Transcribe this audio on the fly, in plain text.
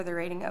For the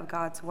reading of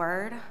God's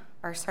Word,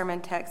 our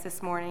sermon text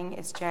this morning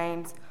is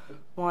James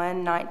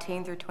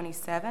 1:19 through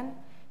 27.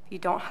 If you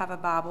don't have a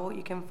Bible,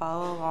 you can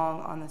follow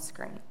along on the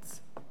screens.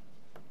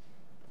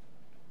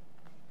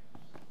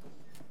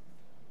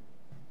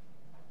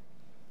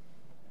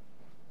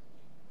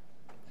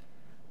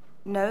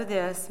 Know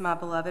this, my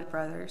beloved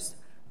brothers,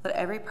 let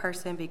every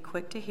person be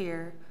quick to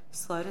hear,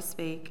 slow to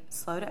speak,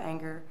 slow to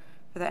anger,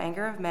 for the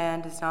anger of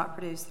man does not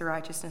produce the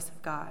righteousness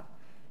of God.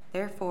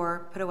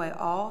 Therefore, put away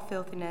all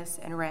filthiness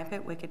and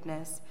rampant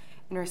wickedness,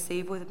 and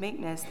receive with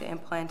meekness the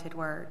implanted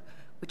word,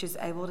 which is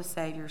able to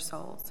save your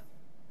souls.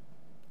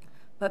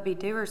 But be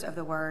doers of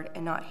the word,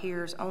 and not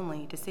hearers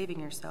only, deceiving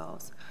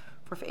yourselves.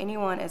 For if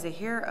anyone is a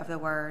hearer of the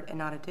word and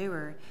not a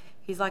doer,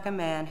 he's like a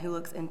man who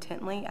looks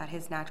intently at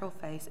his natural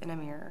face in a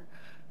mirror.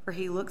 For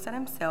he looks at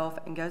himself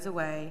and goes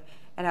away,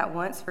 and at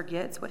once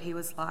forgets what he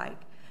was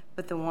like.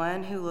 But the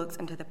one who looks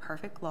into the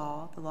perfect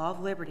law, the law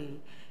of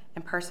liberty,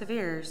 and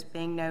perseveres,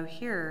 being no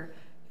hearer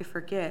who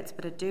forgets,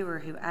 but a doer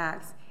who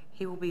acts,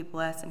 he will be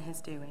blessed in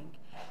his doing.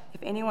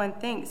 If anyone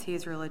thinks he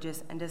is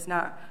religious and does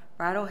not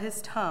bridle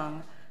his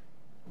tongue,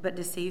 but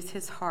deceives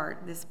his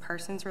heart, this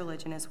person's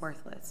religion is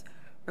worthless.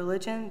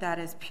 Religion that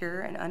is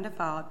pure and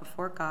undefiled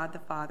before God the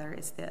Father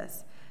is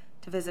this,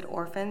 to visit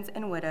orphans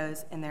and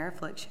widows in their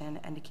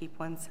affliction and to keep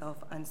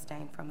oneself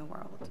unstained from the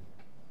world.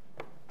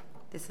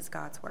 This is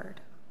God's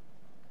word.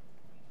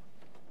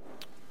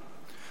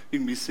 You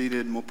can be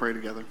seated and we'll pray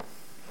together.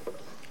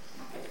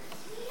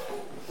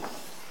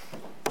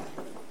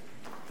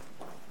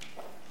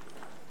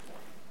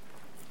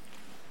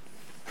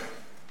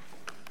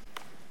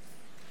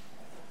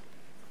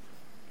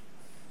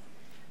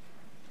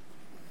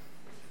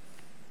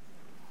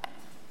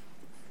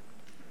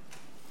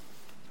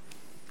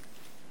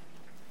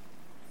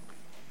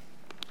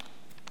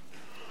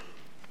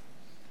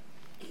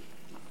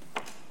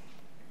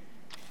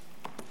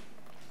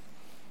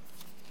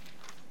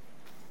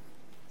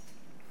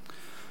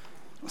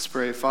 Let's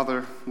pray.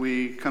 Father,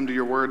 we come to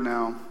your word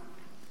now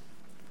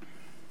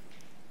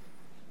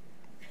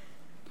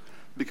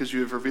because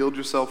you have revealed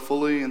yourself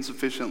fully and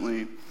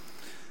sufficiently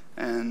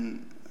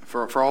and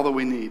for all that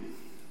we need.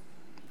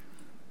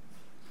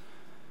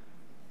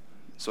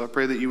 So I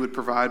pray that you would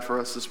provide for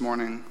us this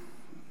morning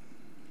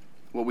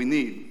what we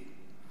need,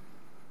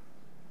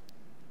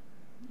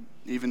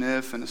 even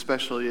if and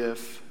especially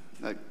if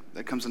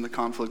that comes into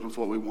conflict with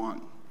what we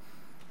want.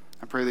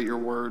 I pray that your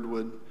word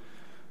would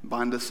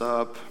bind us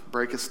up,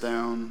 break us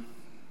down,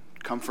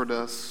 comfort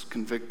us,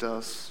 convict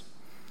us.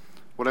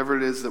 Whatever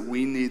it is that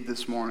we need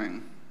this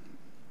morning,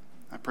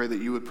 I pray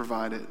that you would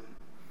provide it.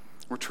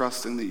 We're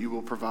trusting that you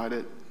will provide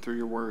it through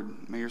your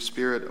word. May your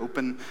Spirit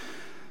open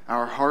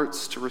our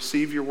hearts to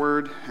receive your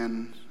word,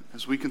 and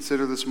as we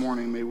consider this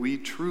morning, may we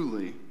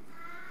truly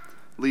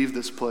leave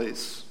this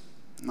place,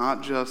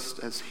 not just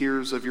as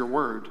hearers of your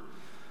word,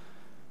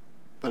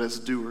 but as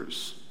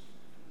doers.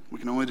 We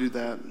can only do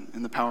that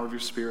in the power of your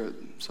Spirit,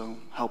 so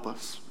help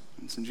us.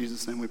 It's in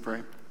Jesus' name we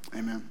pray.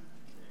 Amen.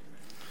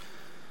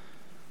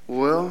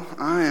 Well,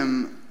 I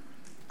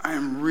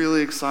am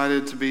really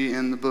excited to be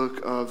in the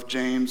book of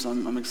James.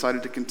 I'm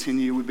excited to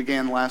continue. We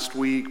began last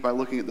week by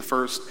looking at the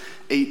first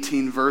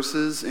 18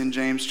 verses in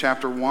James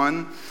chapter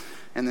 1,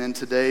 and then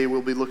today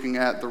we'll be looking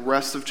at the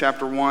rest of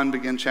chapter 1,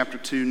 begin chapter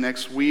 2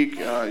 next week.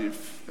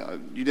 If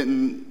you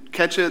didn't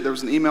catch it, there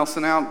was an email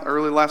sent out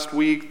early last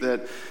week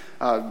that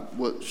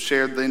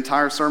shared the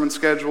entire sermon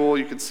schedule.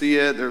 You could see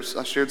it.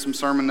 I shared some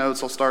sermon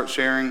notes. I'll start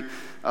sharing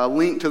a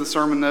link to the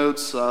sermon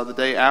notes the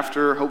day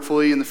after.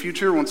 Hopefully in the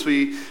future, once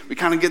we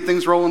kind of get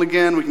things rolling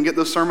again, we can get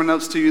those sermon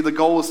notes to you. The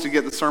goal is to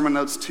get the sermon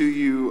notes to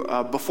you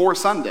before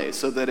Sunday,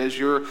 so that as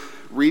you're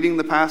reading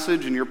the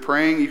passage and you're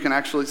praying, you can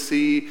actually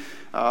see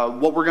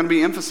what we're going to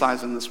be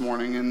emphasizing this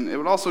morning. And it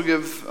would also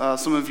give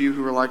some of you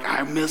who are like,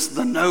 I missed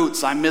the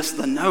notes,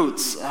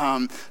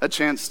 a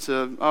chance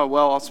to,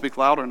 I'll speak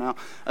louder now,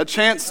 a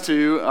chance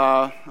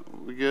to,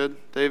 we good,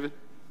 David?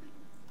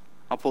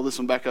 I'll pull this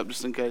one back up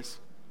just in case.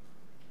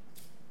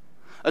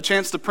 A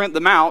chance to print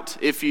them out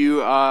if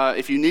you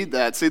need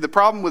that. See, the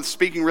problem with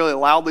speaking really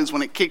loudly is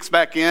when it kicks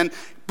back in,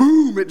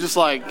 boom, it just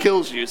like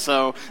kills you.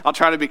 So I'll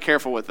try to be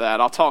careful with that.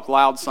 I'll talk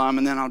loud some,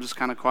 and then I'll just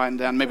kind of quieten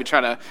down, maybe try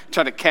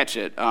to catch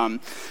it.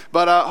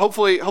 But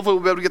hopefully we'll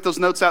be able to get those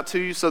notes out to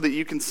you so that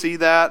you can see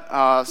that.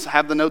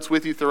 Have the notes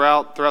with you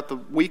throughout the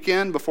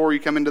weekend before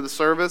you come into the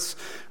service.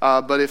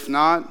 But if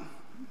not,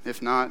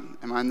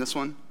 am I in this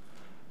one?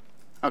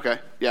 Okay,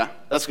 yeah,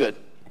 that's good.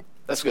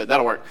 That's good.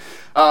 That'll work.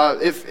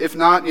 If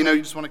not, you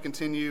just want to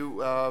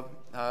continue.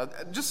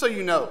 Just so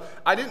you know,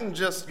 I didn't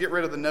just get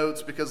rid of the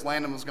notes because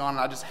Landon was gone and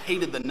I just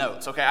hated the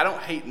notes. Okay, I don't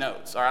hate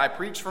notes. All right, I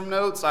preach from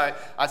notes. I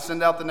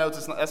send out the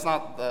notes. That's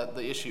not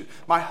the issue.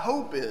 My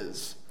hope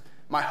is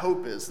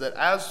that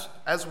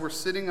as we're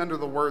sitting under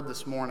the Word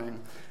this morning,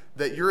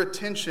 that your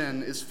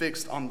attention is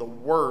fixed on the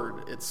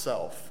word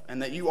itself,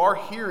 and that you are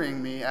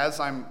hearing me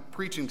as I'm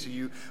preaching to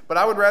you, but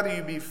I would rather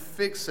you be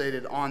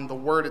fixated on the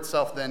word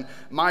itself than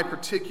my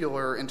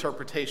particular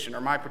interpretation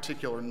or my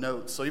particular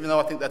notes. So even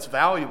though I think that's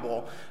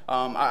valuable,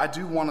 I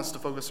do want us to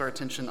focus our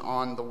attention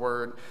on the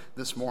word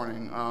this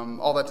morning.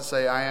 All that to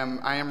say, I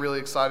am really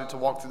excited to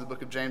walk through the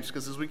book of James,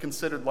 because as we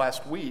considered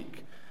last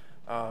week,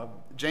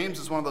 James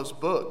is one of those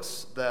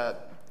books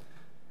that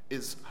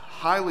is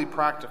highly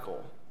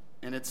practical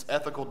in its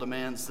ethical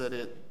demands that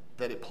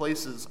it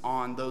places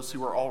on those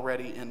who are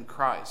already in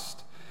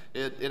Christ.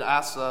 It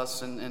asks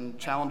us and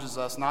challenges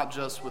us not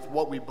just with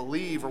what we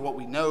believe or what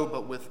we know,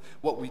 but with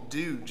what we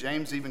do.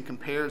 James even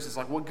compares, it's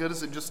like, what good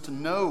is it just to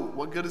know?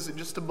 What good is it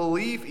just to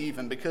believe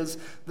even? Because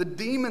the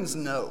demons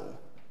know.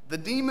 The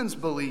demons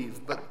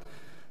believe, but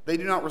they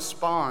do not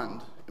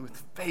respond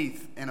with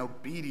faith and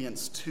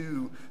obedience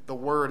to the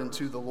word and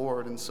to the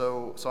Lord. And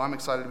so I'm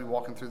excited to be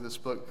walking through this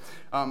book.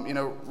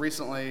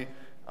 Recently,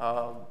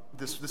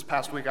 this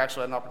past week, I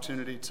actually had an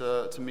opportunity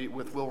to meet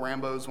with Will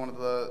Rambo's, one of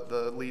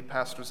the lead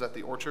pastors at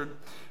the Orchard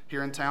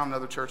here in town,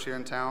 another church here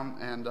in town,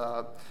 and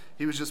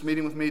he was just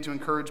meeting with me to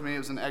encourage me. It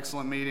was an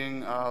excellent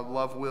meeting.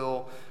 Love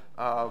Will,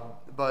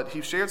 but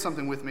he shared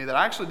something with me that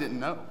I actually didn't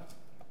know,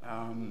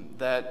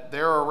 that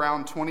there are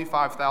around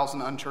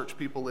 25,000 unchurched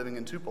people living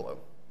in Tupelo.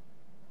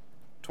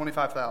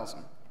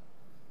 25,000.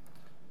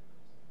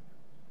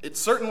 It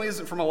certainly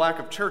isn't from a lack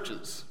of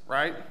churches,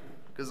 right?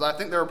 Because I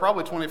think there are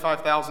probably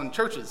 25,000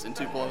 churches in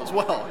Tupelo as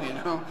well,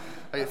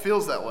 Like, it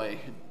feels that way.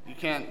 You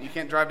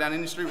can't drive down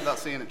any street without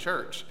seeing a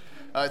church.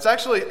 It's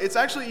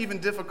actually even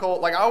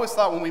difficult. Like, I always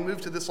thought when we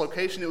moved to this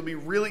location, it would be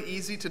really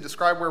easy to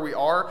describe where we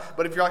are.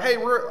 But if you're like, hey,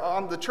 we're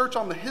on the church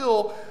on the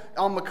hill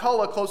on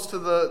McCullough close to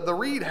the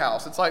Reed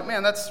House, it's like,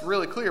 man, that's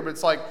really clear. But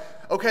it's like,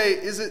 okay,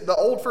 is it the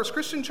old First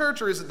Christian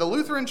Church, or is it the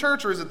Lutheran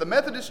Church, or is it the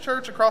Methodist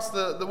Church across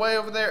the way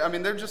over there? I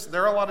mean,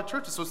 there are a lot of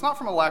churches. So it's not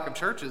from a lack of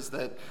churches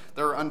that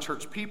there are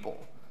unchurched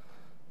people.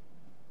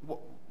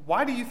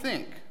 Why do you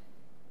think?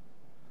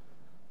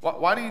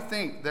 Why do you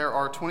think there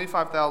are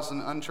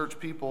 25,000 unchurched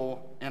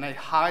people in a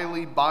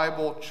highly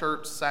Bible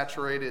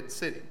church-saturated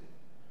city?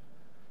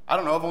 I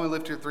don't know. I've only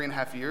lived here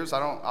 3.5 years.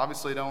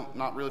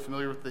 Not really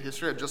familiar with the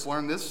history. I just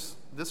learned this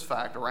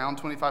fact: around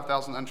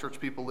 25,000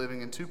 unchurched people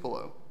living in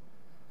Tupelo.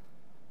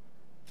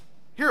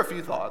 Here are a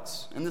few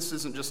thoughts, and this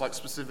isn't just like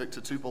specific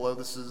to Tupelo.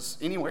 This is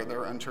anywhere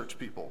there are unchurched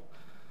people.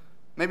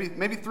 Maybe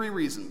 3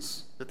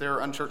 reasons that there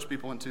are unchurched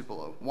people in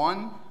Tupelo.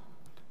 1,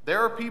 there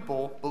are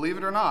people, believe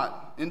it or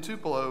not, in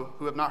Tupelo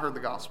who have not heard the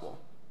gospel.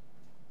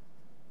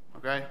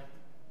 Okay?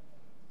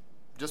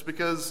 Just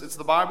because it's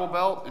the Bible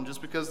Belt, and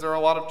just because there are a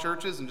lot of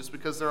churches, and just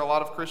because there are a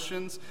lot of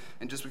Christians,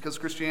 and just because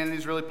Christianity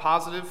is really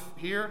positive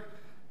here,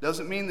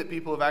 doesn't mean that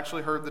people have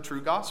actually heard the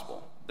true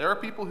gospel. There are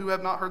people who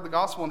have not heard the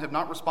gospel and have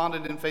not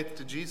responded in faith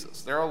to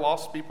Jesus. There are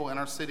lost people in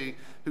our city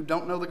who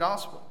don't know the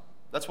gospel.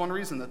 That's one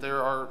reason that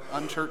there are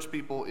unchurched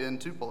people in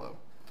Tupelo.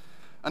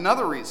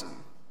 Another reason,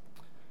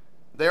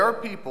 there are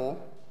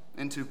people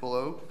in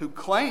Tupelo who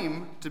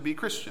claim to be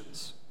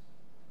Christians,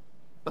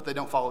 but they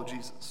don't follow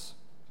Jesus.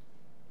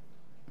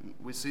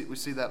 We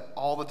see that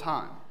all the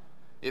time.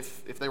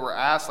 If they were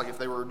asked, like if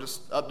they were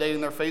just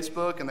updating their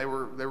Facebook and they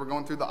were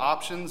going through the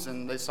options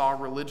and they saw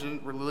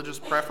religious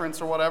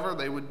preference or whatever,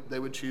 they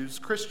would choose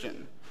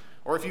Christian.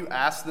 Or if you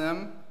ask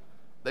them,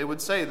 they would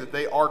say that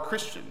they are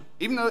Christian,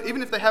 even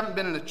if they haven't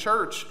been in a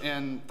church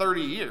in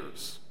 30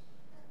 years.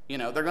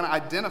 They're going to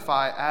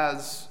identify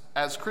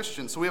as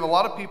Christians. So we have a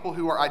lot of people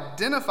who are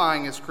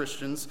identifying as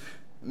Christians.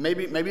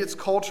 Maybe it's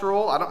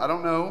cultural. I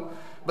don't know.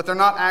 But they're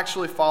not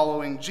actually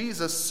following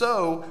Jesus,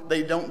 so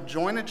they don't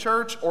join a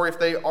church, or if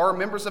they are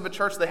members of a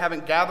church, they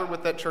haven't gathered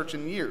with that church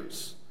in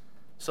years.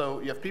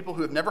 So you have people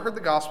who have never heard the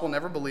gospel,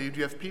 never believed.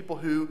 You have people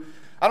who,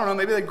 I don't know,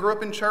 maybe they grew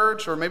up in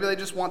church, or maybe they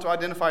just want to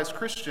identify as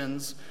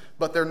Christians,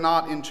 but they're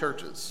not in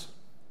churches.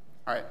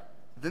 All right,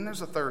 then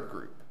there's a third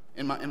group,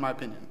 in my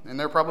opinion, and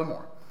there are probably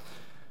more.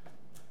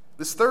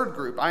 This third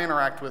group I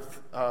interact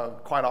with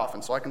quite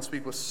often, so I can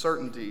speak with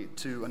certainty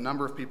to a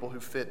number of people who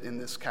fit in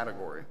this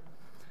category.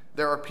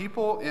 There are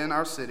people in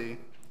our city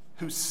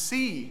who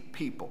see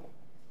people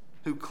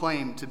who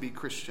claim to be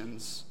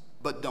Christians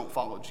but don't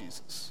follow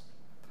Jesus.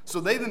 So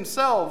they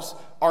themselves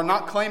are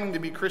not claiming to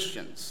be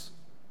Christians.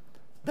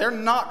 They're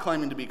not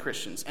claiming to be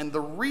Christians. And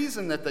the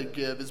reason that they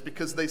give is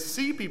because they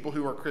see people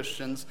who are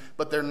Christians,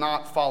 but they're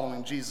not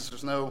following Jesus.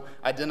 There's no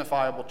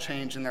identifiable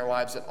change in their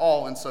lives at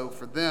all. And so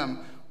for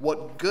them,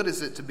 what good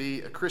is it to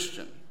be a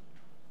Christian?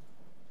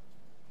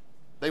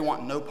 They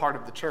want no part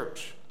of the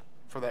church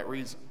for that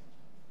reason.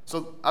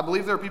 So I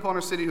believe there are people in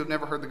our city who have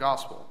never heard the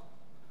gospel.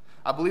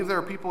 I believe there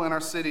are people in our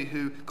city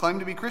who claim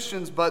to be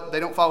Christians, but they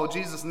don't follow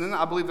Jesus. And then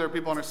I believe there are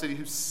people in our city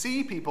who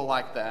see people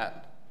like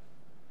that,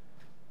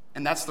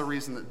 and that's the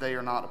reason that they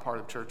are not a part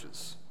of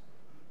churches.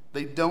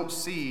 They don't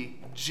see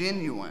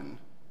genuine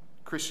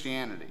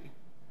Christianity.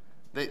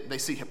 They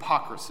see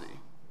hypocrisy.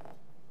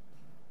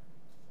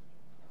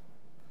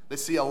 They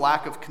see a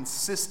lack of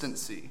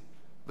consistency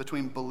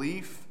between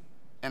belief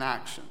and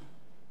action.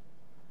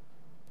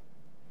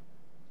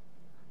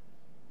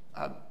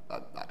 A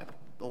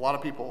lot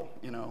of people,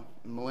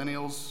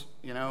 millennials,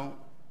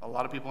 a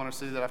lot of people in our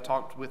city that I've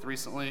talked with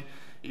recently,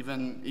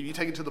 even if you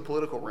take it to the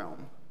political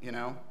realm,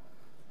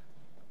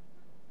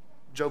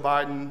 Joe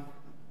Biden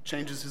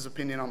changes his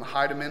opinion on the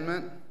Hyde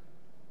Amendment,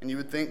 and you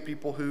would think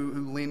people who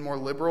lean more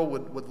liberal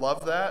would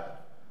love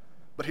that.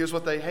 But here's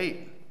what they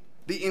hate: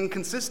 the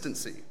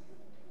inconsistency.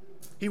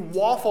 He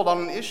waffled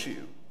on an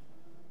issue,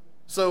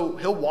 so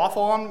he'll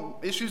waffle on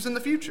issues in the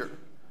future.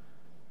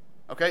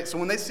 Okay, so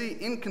when they see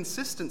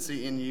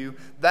inconsistency in you,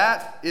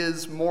 that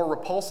is more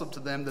repulsive to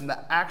them than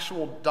the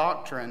actual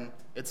doctrine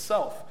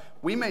itself.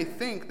 We may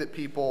think that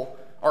people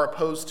are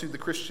opposed to the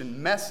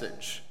Christian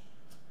message,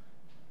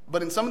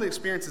 but in some of the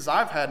experiences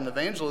I've had in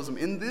evangelism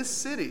in this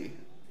city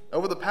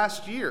over the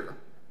past year,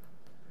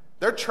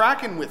 they're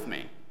tracking with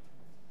me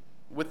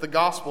with the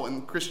gospel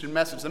and the Christian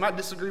message. They might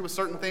disagree with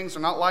certain things or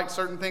not like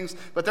certain things,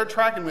 but they're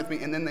tracking with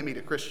me, and then they meet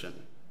a Christian.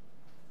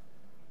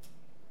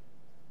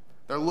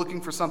 They're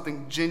looking for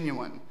something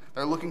genuine.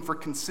 They're looking for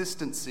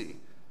consistency.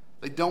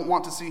 They don't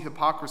want to see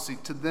hypocrisy.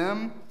 To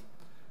them,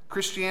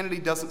 Christianity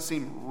doesn't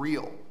seem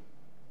real.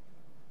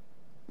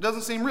 It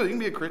doesn't seem real. You can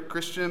be a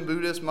Christian,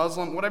 Buddhist,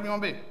 Muslim, whatever you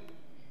want to be.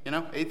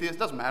 Atheist,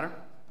 doesn't matter.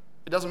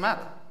 It doesn't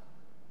matter.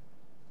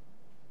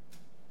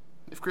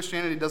 If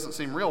Christianity doesn't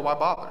seem real, why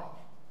bother?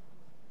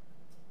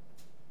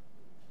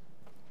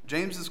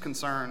 James's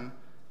concern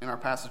in our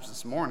passage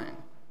this morning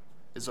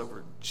is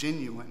over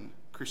genuine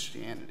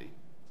Christianity.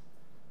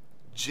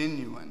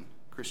 Genuine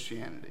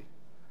Christianity.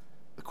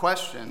 The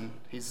question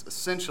he's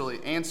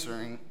essentially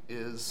answering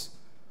is,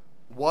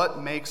 what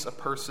makes a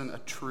person a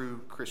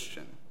true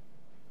Christian?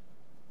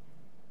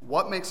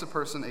 What makes a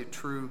person a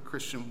true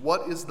Christian?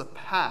 What is the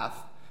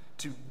path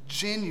to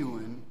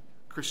genuine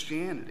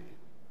Christianity?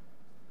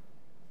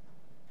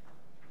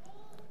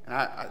 And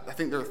I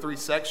think there are 3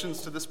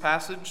 sections to this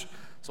passage,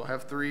 so I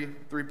have three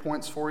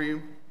points for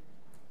you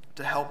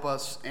to help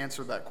us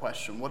answer that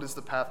question. What is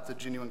the path to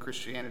genuine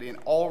Christianity? And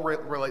all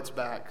relates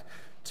back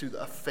to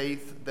a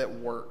faith that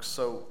works.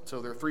 So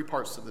there are 3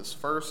 parts to this.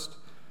 First,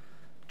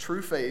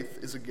 true faith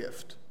is a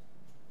gift.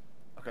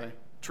 Okay?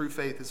 True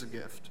faith is a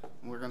gift.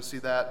 And we're going to see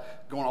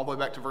that going all the way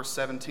back to verse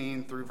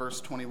 17 through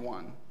verse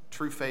 21.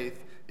 True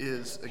faith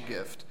is a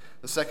gift.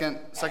 The second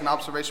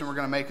observation we're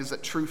going to make is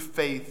that true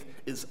faith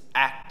is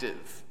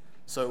active.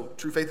 So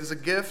true faith is a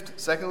gift.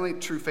 Secondly,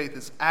 true faith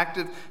is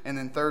active. And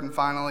then third and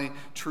finally,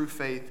 true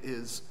faith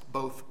is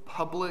both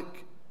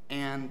public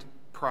and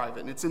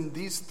private. And it's in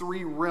these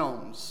 3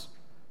 realms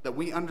that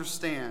we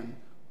understand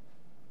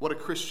what a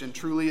Christian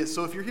truly is.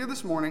 So if you're here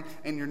this morning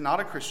and you're not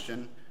a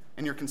Christian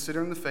and you're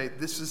considering the faith,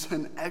 this is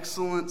an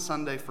excellent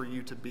Sunday for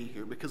you to be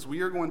here, because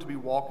we are going to be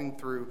walking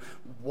through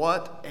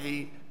what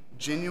a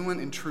genuine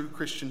and true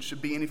Christian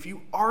should be. And if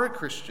you are a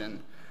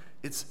Christian,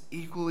 it's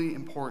equally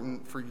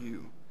important for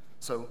you.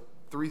 So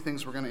 3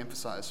 things we're going to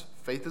emphasize.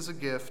 Faith is a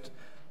gift.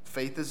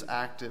 Faith is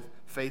active.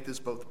 Faith is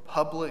both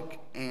public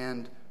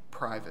and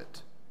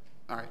private.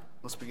 All right,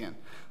 let's begin.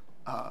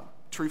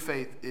 True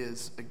faith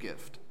is a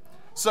gift.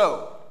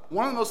 So,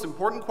 one of the most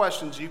important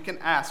questions you can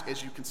ask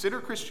as you consider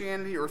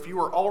Christianity, or if you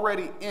are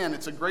already in,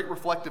 it's a great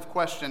reflective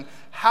question.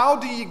 How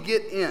do you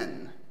get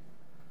in?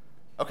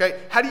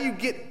 Okay, how do you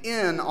get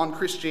in on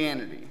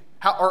Christianity?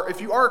 Or if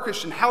you are a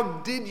Christian, how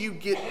did you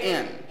get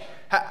in?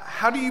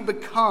 How do you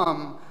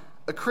become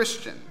a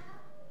Christian?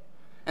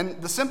 And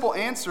the simple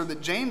answer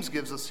that James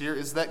gives us here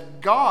is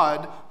that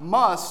God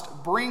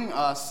must bring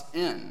us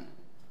in.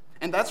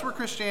 And that's where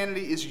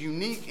Christianity is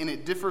unique, and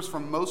it differs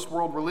from most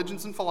world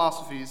religions and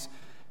philosophies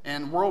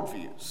and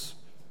worldviews.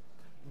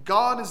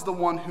 God is the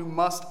one who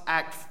must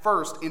act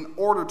first in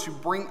order to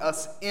bring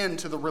us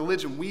into the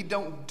religion. We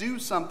don't do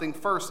something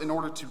first in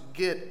order to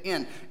get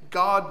in.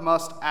 God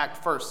must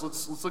act first.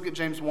 Let's look at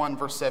James 1,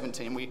 verse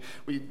 17. We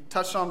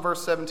touched on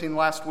verse 17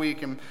 last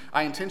week, and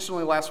I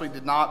intentionally last week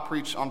did not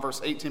preach on verse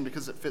 18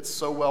 because it fits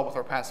so well with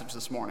our passage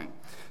this morning.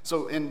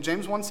 So in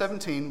James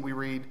 1:17, we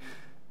read,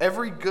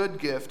 "Every good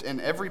gift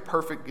and every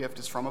perfect gift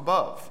is from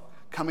above,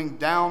 coming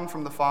down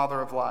from the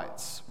Father of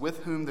lights,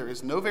 with whom there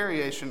is no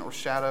variation or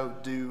shadow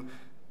due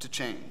to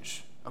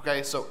change."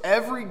 Okay, so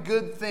every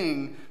good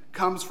thing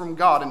comes from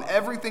God, and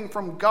everything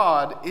from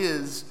God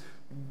is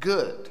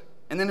good.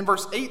 And then in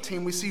verse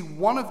 18, we see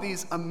one of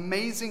these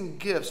amazing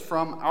gifts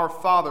from our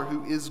Father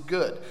who is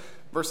good.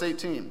 Verse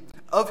 18,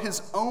 "Of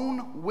his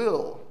own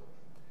will,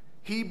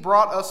 he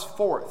brought us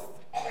forth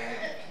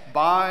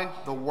by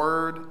the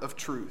word of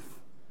truth,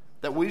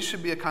 that we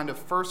should be a kind of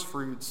first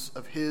fruits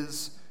of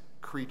his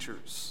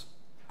creatures."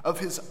 Of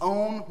his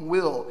own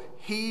will,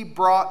 he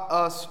brought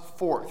us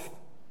forth.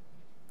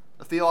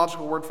 The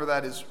theological word for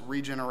that is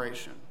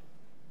regeneration.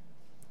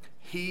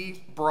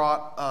 He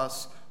brought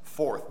us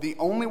forth. The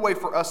only way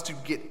for us to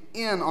get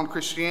in on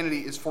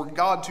Christianity is for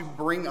God to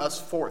bring us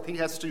forth. He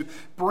has to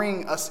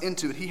bring us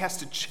into it. He has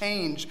to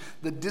change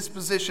the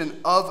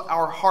disposition of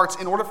our hearts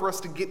in order for us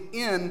to get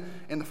in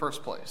the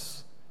first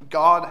place.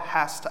 God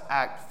has to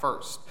act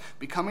first.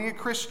 Becoming a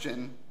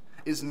Christian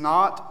is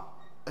not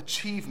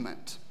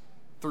achievement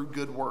through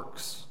good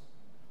works.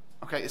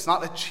 Okay, it's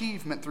not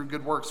achievement through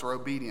good works or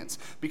obedience.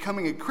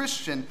 Becoming a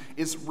Christian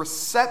is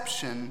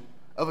reception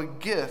of a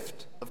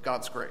gift of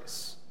God's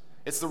grace.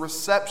 It's the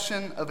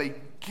reception of a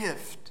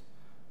gift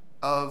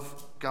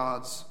of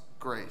God's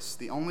grace.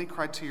 The only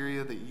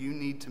criteria that you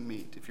need to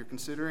meet, if you're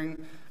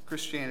considering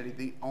Christianity,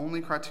 the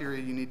only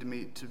criteria you need to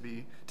meet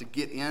to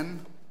get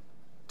in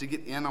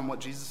on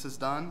what Jesus has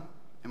done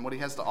and what he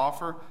has to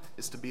offer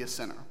is to be a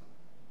sinner.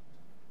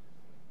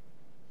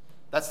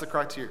 That's the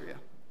criteria.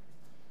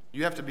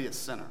 You have to be a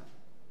sinner.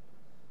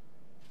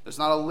 There's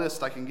not a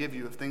list I can give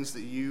you of things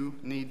that you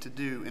need to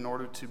do in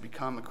order to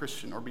become a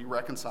Christian or be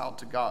reconciled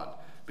to God,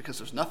 because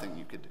there's nothing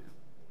you could do.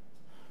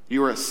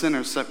 You are a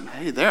sinner,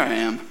 hey, there I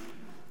am.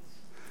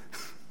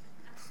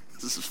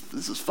 This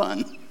is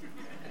fun.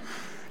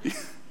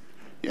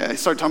 Yeah, he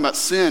started talking about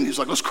sin. He's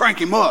like, let's crank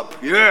him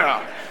up.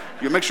 Yeah.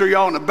 You make sure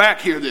y'all in the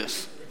back hear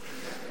this.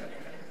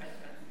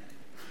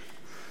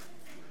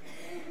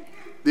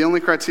 The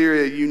only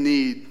criteria you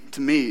need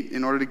to meet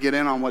in order to get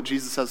in on what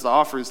Jesus has to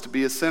offer is to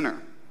be a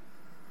sinner.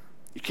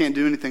 You can't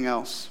do anything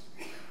else.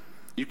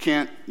 You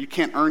can't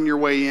earn your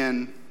way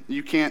in.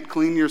 You can't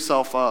clean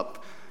yourself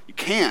up. You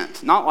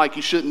can't. Not like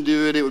you shouldn't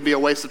do it. It would be a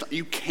waste of time.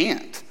 You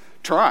can't.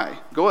 Try.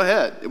 Go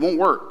ahead. It won't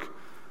work.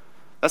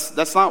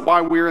 That's not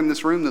why we're in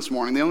this room this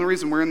morning. The only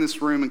reason we're in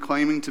this room and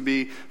claiming to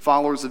be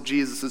followers of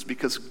Jesus is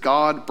because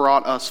God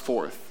brought us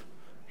forth.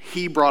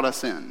 He brought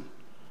us in.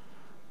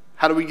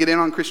 How do we get in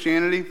on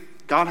Christianity?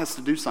 God has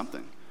to do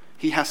something.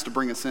 He has to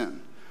bring us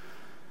in.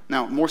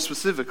 Now, more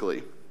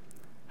specifically,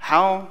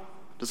 how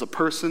does a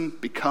person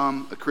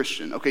become a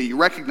Christian? Okay, you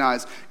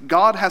recognize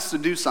God has to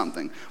do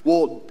something.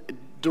 Well,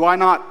 do I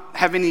not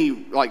have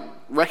any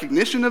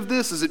recognition of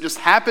this? Does it just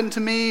happen to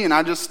me and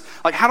I just,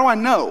 how do I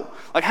know?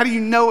 How do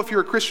you know if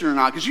you're a Christian or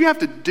not? Because you have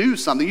to do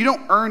something. You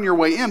don't earn your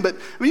way in, but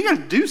you got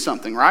to do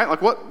something, right?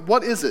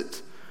 What is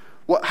it?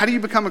 How do you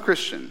become a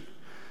Christian?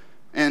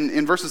 And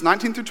in verses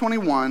 19 through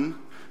 21,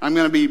 I'm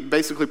going to be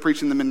basically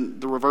preaching them in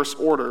the reverse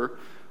order.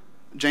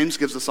 James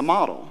gives us a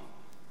model.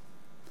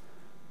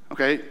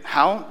 Okay,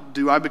 how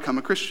do I become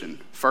a Christian?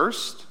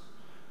 First,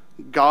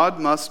 God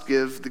must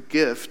give the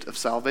gift of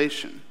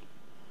salvation.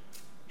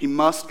 He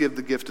must give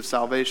the gift of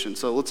salvation.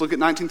 So let's look at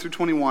 19 through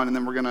 21, and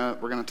then we're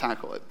gonna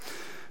tackle it.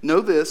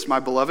 Know this,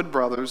 my beloved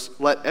brothers,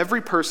 let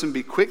every person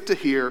be quick to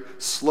hear,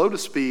 slow to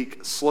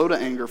speak, slow to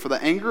anger, for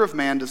the anger of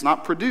man does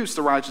not produce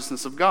the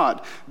righteousness of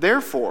God.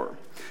 Therefore,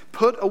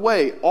 put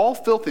away all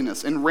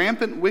filthiness and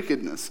rampant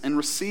wickedness, and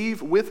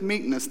receive with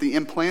meekness the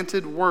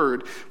implanted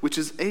word, which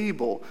is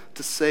able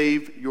to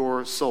save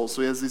your soul.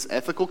 So he has these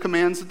ethical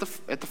commands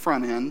at the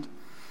front end,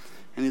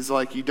 and he's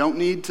like, you don't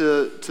need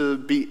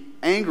to be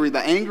angry, the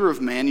anger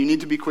of man. You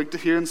need to be quick to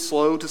hear and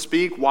slow to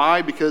speak.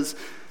 Why? Because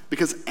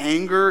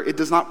anger, it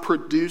does not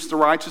produce the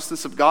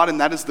righteousness of God,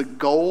 and that is the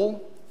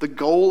goal. The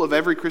goal of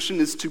every Christian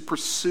is to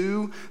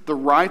pursue the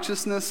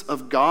righteousness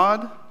of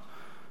God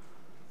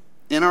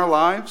in our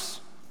lives.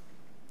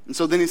 And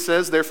so then he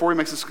says, therefore he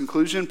makes this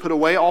conclusion, put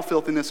away all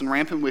filthiness and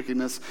rampant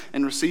wickedness,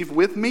 and receive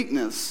with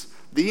meekness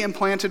the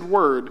implanted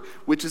word,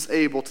 which is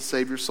able to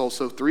save your soul.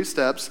 So 3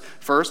 steps.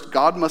 First,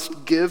 God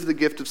must give the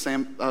gift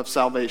of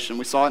salvation.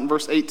 We saw it in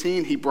verse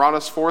 18. He brought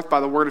us forth by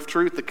the word of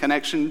truth, the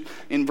connection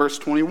in verse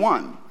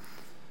 21.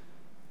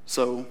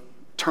 So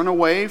turn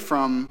away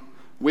from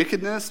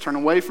wickedness, turn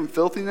away from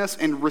filthiness,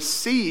 and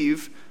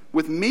receive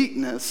with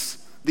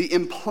meekness the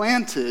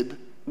implanted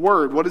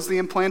word. What is the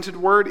implanted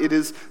word? It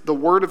is the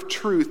word of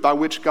truth by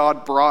which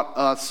God brought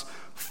us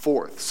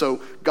forth.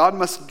 So God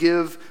must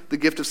give the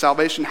gift of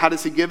salvation. How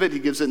does he give it? He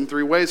gives it in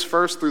 3 ways.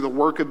 First, through the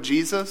work of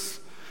Jesus.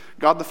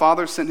 God the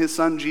Father sent his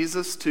son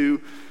Jesus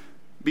to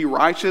be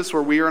righteous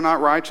where we are not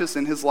righteous.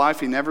 In his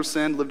life, he never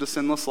sinned, lived a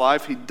sinless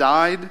life. He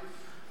died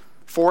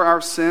for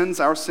our sins.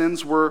 Our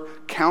sins were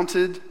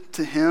counted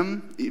to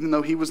him, even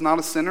though he was not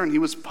a sinner, and he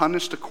was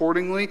punished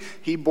accordingly.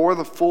 He bore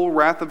the full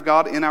wrath of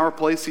God in our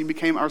place. He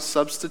became our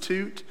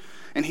substitute,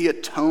 and he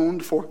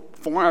atoned for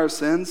our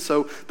sins.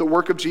 So the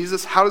work of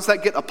Jesus, how does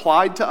that get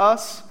applied to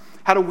us?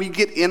 How do we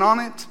get in on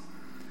it?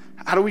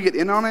 How do we get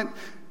in on it?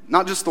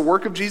 Not just the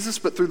work of Jesus,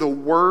 but through the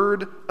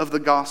word of the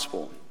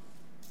gospel.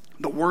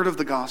 The word of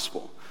the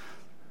gospel.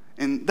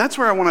 And that's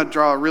where I want to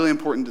draw a really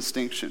important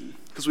distinction,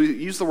 because we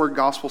use the word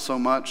gospel so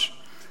much.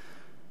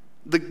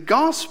 The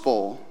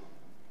gospel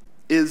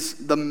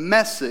is the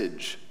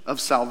message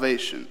of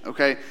salvation,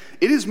 okay?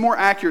 It is more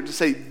accurate to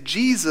say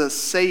Jesus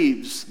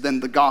saves than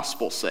the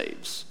gospel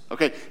saves,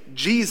 okay?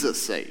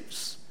 Jesus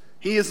saves.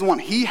 He is the one.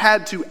 He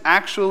had to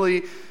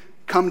actually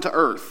come to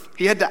earth.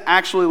 He had to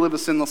actually live a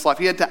sinless life.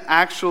 He had to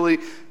actually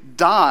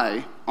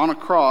die on a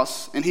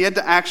cross, and he had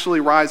to actually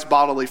rise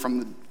bodily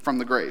from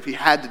the grave. He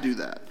had to do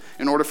that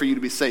in order for you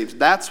to be saved.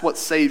 That's what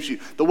saves you.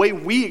 The way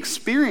we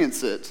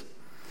experience it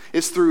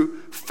is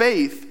through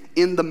faith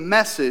in the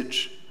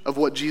message of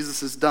what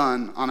Jesus has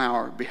done on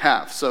our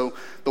behalf. So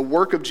the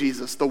work of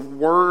Jesus, the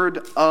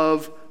word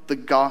of the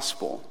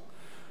gospel.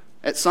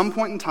 At some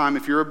point in time,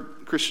 if you're a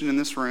Christian in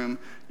this room,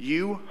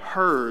 you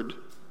heard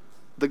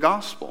the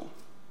gospel.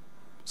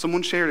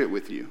 Someone shared it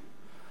with you.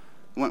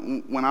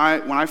 When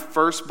I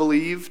first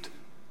believed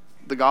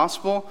the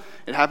gospel.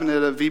 It happened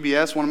at a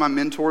VBS. One of my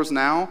mentors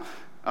now,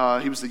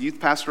 he was the youth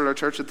pastor at our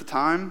church at the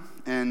time,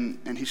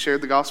 and he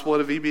shared the gospel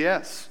at a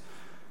VBS.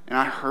 And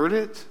I heard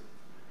it,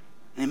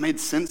 and it made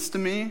sense to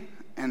me,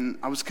 and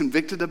I was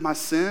convicted of my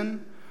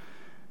sin,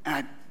 and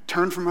I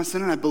turned from my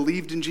sin, and I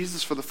believed in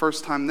Jesus for the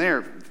first time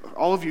there.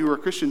 All of you who are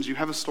Christians, you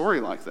have a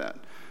story like that.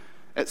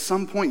 At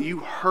some point, you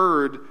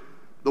heard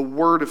the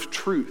word of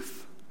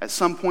truth. At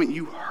some point,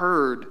 you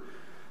heard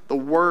the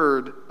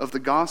word of the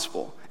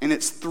gospel. And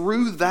it's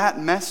through that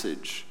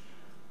message,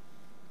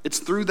 it's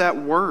through that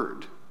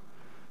word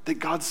that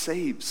God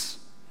saves.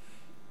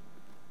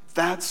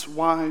 That's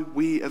why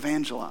we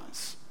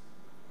evangelize.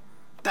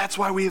 That's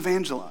why we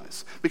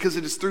evangelize. Because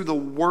it is through the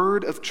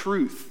word of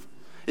truth.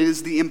 It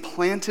is the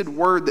implanted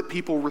word that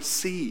people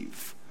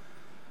receive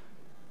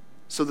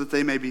so that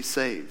they may be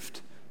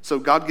saved. So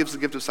God gives the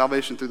gift of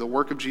salvation through the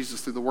work of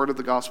Jesus, through the word of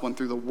the gospel, and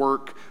through the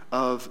work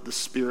of the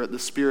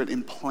Spirit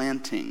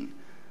implanting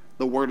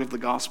the word of the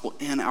gospel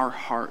in our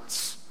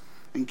hearts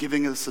and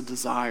giving us a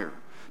desire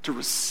to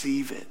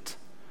receive it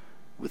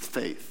with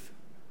faith.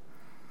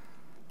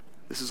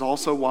 This is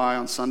also why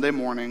on Sunday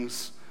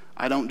mornings,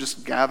 I don't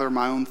just gather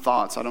my own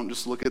thoughts. I don't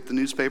just look at the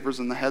newspapers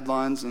and the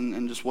headlines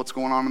and just what's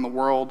going on in the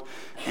world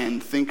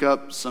and think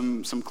up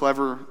some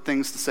clever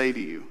things to say to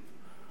you.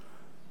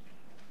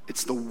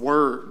 It's the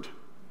word.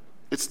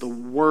 It's the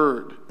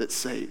word that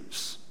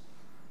saves.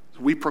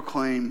 We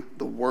proclaim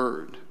the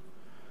word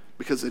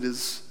because it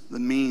is the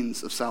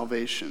means of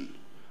salvation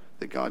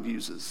that God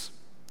uses.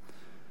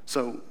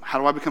 So, how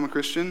do I become a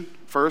Christian?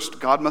 First,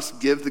 God must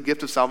give the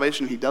gift of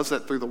salvation. He does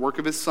that through the work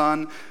of his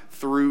Son,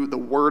 through the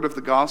word of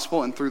the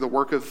gospel, and through the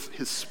work of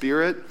his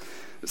Spirit.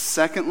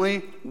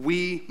 Secondly,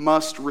 we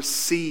must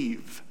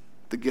receive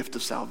the gift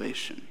of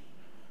salvation.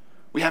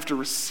 We have to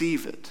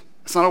receive it.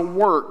 It's not a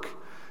work.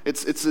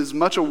 It's as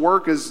much a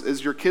work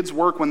as your kids'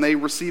 work when they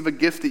receive a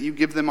gift that you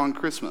give them on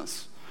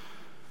Christmas.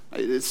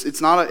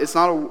 It's not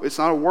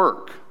a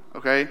work,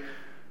 okay?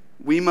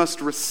 We must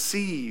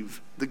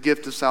receive the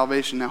gift of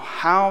salvation. Now,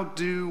 how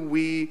do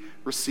we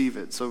receive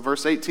it? So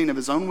verse 18, of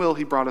his own will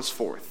he brought us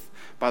forth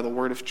by the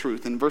word of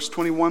truth. In verse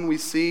 21, we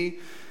see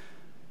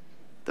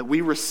that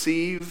we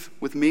receive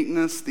with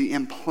meekness the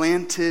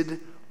implanted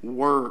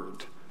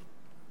word.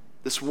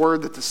 This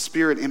word that the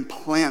Spirit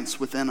implants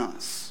within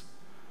us.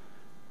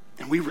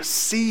 And we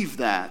receive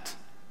that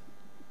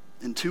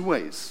in two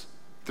ways,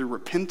 through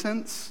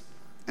repentance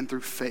and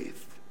through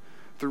faith.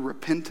 Through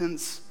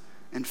repentance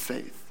and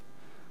faith.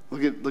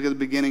 Look at the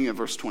beginning of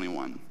verse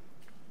 21.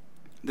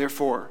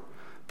 Therefore,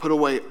 put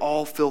away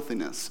all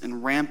filthiness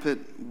and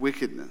rampant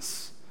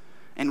wickedness,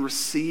 and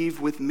receive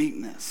with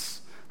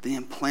meekness the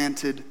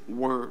implanted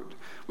word,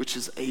 which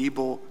is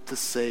able to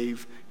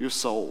save your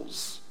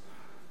souls.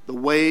 The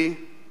way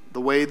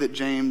that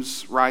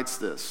James writes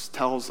this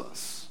tells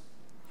us,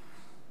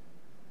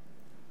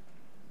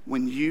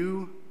 when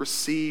you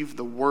receive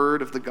the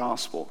word of the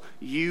gospel,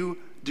 you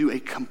do a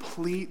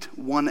complete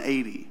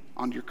 180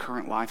 on your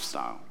current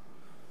lifestyle.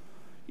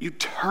 You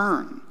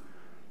turn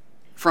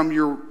from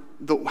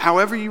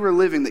however you are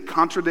living that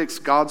contradicts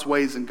God's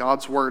ways and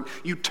God's word.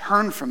 You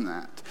turn from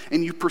that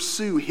and you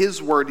pursue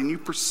his word and you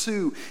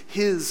pursue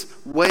his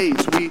ways.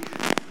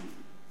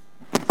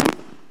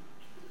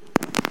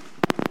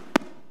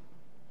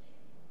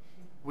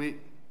 We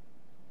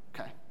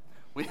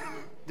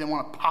didn't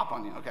want to pop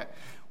on you. Okay.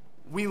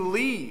 We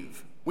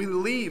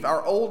leave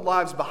our old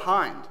lives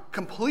behind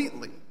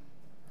completely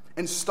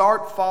and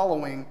start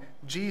following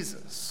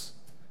Jesus.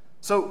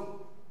 So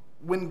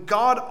when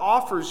God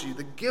offers you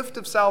the gift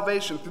of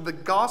salvation through the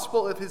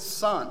gospel of his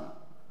Son,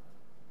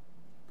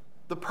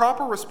 the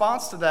proper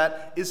response to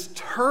that is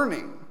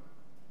turning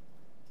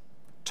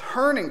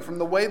from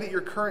the way that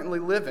you're currently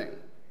living,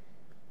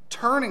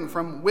 turning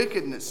from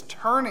wickedness,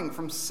 turning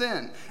from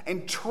sin,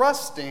 and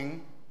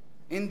trusting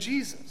in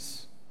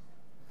Jesus.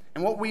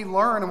 And what we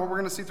learn and what we're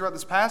going to see throughout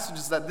this passage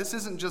is that this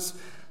isn't just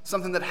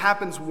something that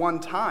happens one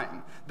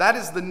time. That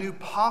is the new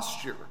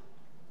posture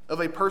of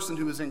a person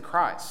who is in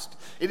Christ.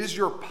 It is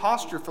your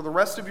posture for the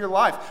rest of your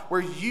life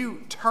where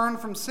you turn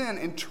from sin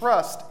and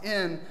trust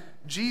in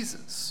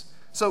Jesus.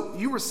 So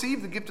you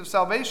receive the gift of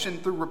salvation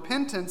through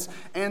repentance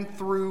and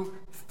through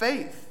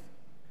faith.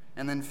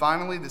 And then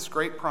finally, this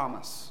great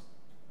promise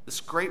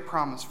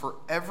for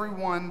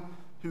everyone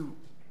who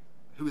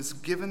is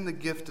given the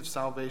gift of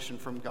salvation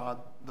from God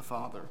the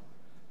Father,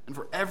 and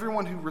for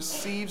everyone who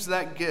receives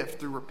that gift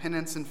through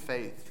repentance and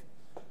faith,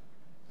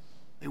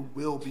 they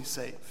will be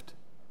saved.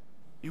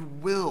 You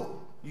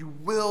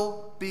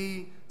will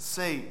be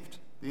saved.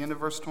 The end of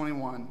verse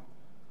 21.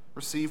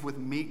 Receive with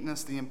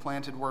meekness the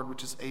implanted word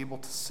which is able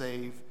to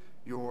save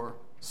your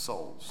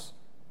souls.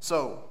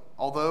 So,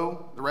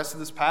 although the rest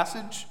of this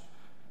passage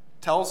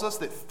tells us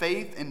that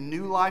faith and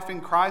new life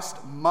in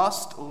Christ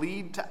must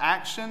lead to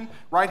action,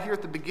 right here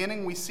at the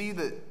beginning we see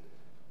that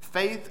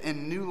faith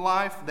and new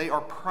life, they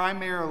are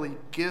primarily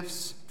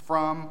gifts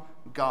from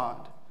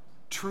God.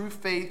 True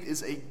faith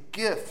is a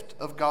gift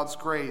of God's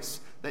grace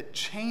that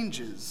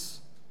changes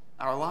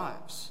our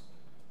lives.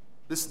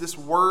 this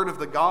word of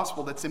the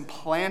gospel that's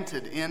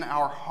implanted in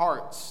our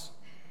hearts,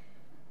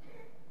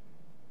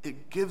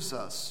 it gives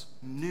us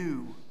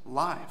new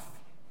life.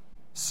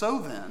 So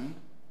then,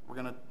 we're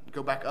going to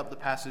go back up the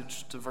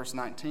passage to verse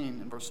 19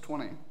 and verse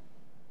 20.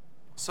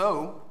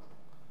 So,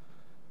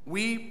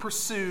 we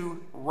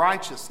pursue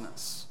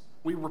righteousness.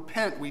 We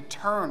repent, we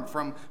turn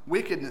from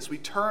wickedness, we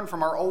turn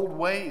from our old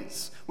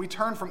ways, we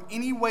turn from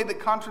any way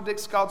that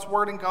contradicts God's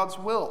word and God's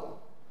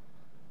will.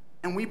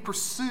 And we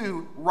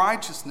pursue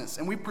righteousness,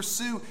 and we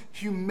pursue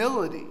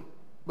humility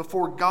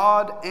before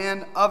God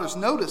and others.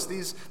 Notice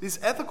these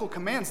ethical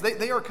commands,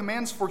 they are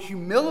commands for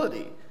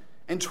humility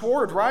and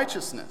toward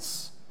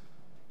righteousness.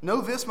 Know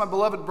this, my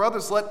beloved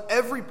brothers, let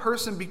every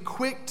person be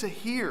quick to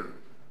hear,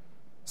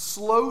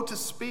 slow to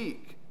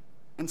speak,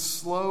 and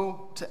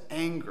slow to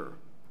anger.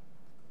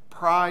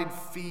 Pride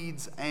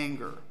feeds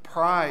anger.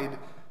 Pride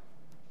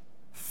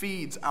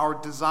feeds our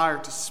desire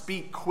to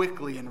speak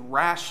quickly and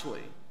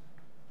rashly.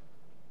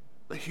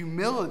 But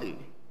humility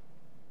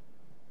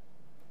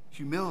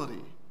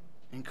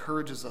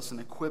encourages us and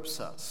equips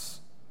us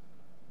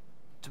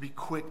to be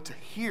quick to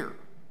hear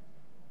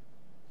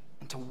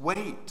and to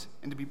wait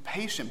and to be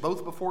patient,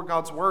 both before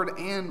God's word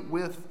and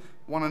with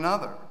one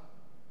another.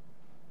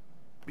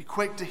 Be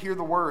quick to hear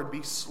the word.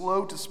 Be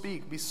slow to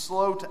speak. Be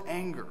slow to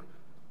anger.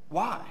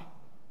 Why?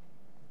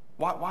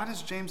 Why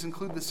does James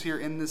include this here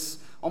in this,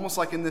 almost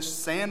like in this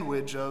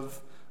sandwich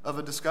of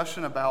a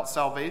discussion about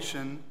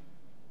salvation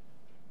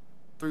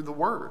through the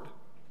word?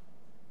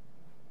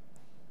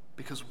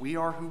 Because we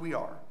are who we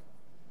are.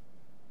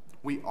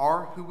 We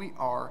are who we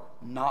are,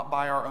 not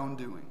by our own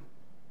doing.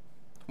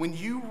 When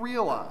you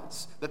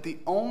realize that the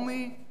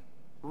only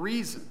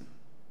reason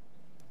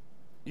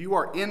you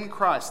are in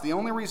Christ, the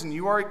only reason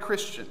you are a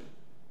Christian,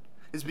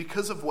 is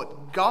because of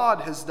what God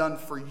has done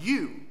for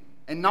you,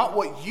 and not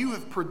what you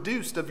have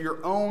produced of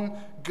your own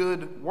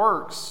good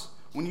works.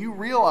 When you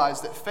realize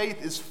that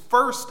faith is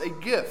first a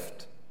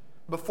gift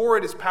before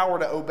it is power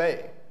to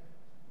obey.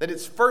 That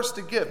it's first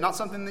a gift, not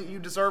something that you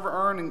deserve or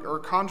earn or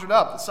conjured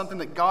up. It's something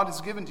that God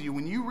has given to you.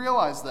 When you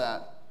realize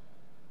that,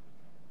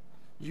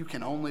 you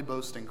can only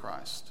boast in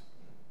Christ.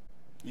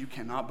 You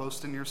cannot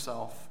boast in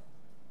yourself.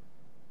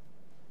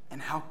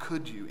 And how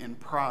could you, in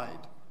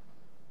pride,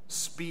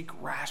 speak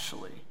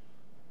rashly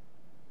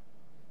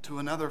to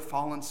another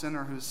fallen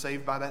sinner who is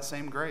saved by that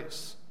same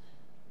grace?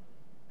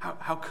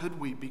 How could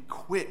we be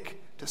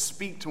quick to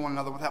speak to one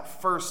another without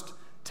first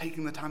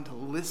taking the time to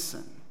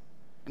listen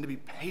and to be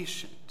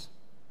patient?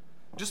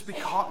 Just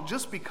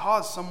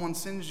because someone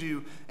sends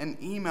you an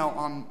email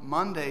on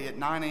Monday at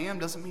 9 a.m.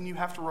 doesn't mean you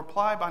have to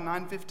reply by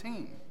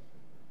 9:15.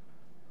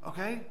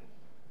 Okay?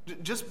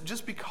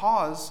 Just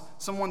because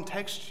someone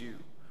texts you,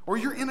 or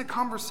you're in a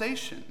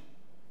conversation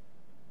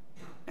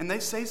and they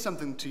say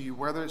something to you,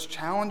 whether it's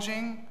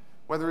challenging,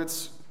 whether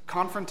it's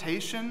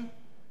confrontation,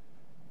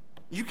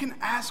 you can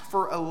ask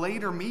for a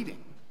later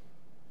meeting.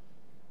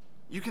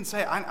 You can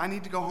say, I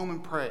need to go home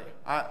and pray.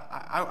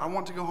 I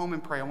want to go home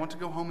and pray. I want to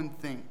go home and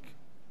think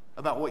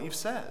about what you've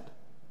said.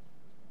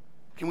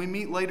 Can we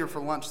meet later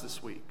for lunch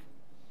this week?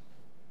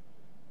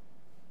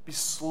 Be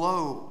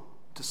slow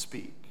to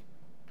speak.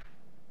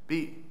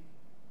 Be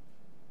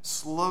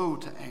slow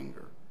to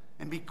anger.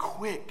 And be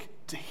quick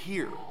to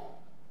hear.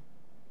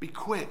 Be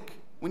quick.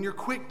 When you're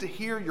quick to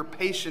hear, you're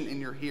patient in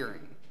your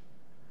hearing.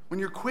 When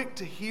you're quick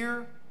to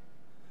hear,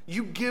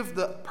 you give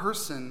the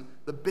person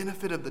the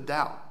benefit of the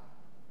doubt.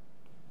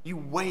 You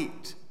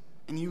wait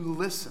and you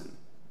listen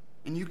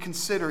and you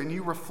consider and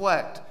you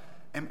reflect.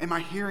 Am I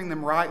hearing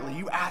them rightly?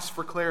 You ask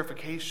for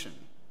clarification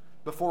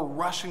before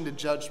rushing to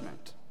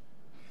judgment,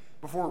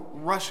 before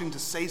rushing to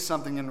say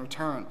something in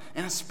return,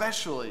 and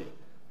especially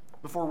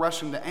before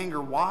rushing to anger.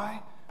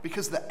 Why?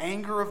 Because the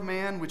anger of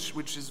man,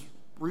 which is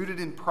rooted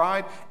in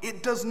pride,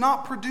 it does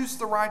not produce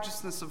the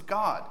righteousness of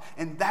God.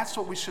 And that's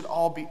what we should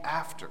all be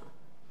after.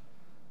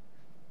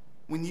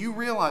 When you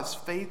realize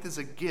faith is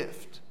a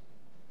gift,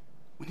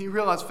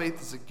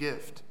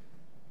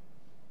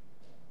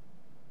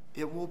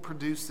 it will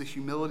produce the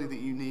humility that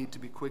you need to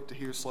be quick to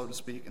hear, slow to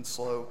speak, and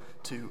slow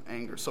to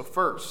anger. So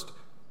first,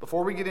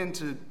 before we get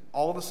into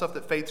all the stuff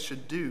that faith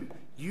should do,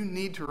 you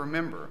need to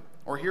remember,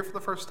 or hear for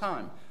the first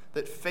time,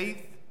 that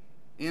faith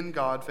in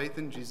God, faith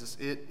in Jesus,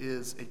 it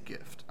is a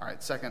gift. All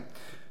right, second,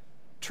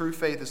 true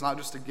faith is not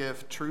just a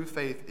gift. True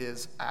faith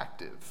is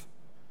active.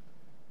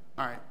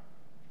 All right.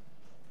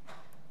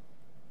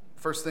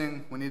 First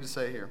thing we need to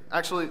say here.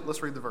 Actually,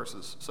 let's read the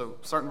verses. So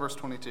start in verse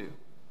 22.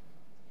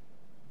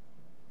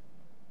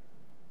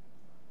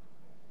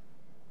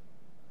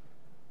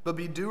 But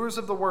be doers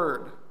of the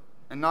word,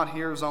 and not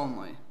hearers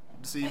only,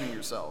 deceiving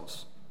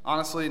yourselves.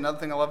 Honestly, another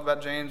thing I love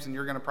about James, and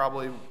you're going to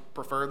probably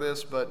prefer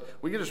this, but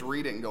we can just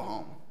read it and go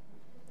home.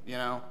 You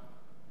know?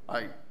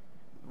 Like,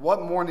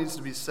 what more needs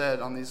to be said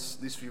on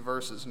these few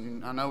verses?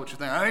 And I know what you're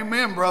thinking.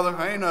 Amen, brother.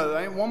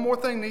 Ain't one more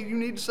thing that you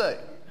need to say.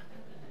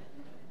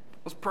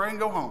 Let's pray and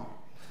go home.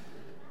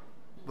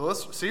 But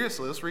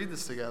let's read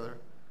this together.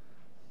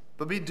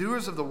 But be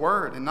doers of the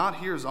word, and not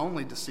hearers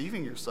only,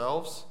 deceiving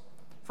yourselves.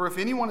 For if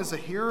anyone is a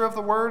hearer of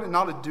the word and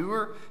not a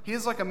doer, he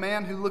is like a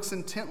man who looks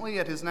intently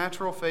at his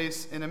natural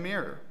face in a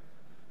mirror.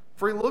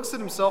 For he looks at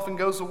himself and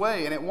goes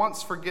away, and at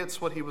once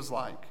forgets what he was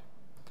like.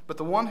 But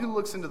the one who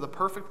looks into the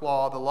perfect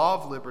law, the law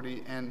of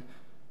liberty, and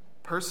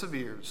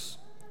perseveres,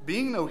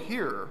 being no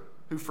hearer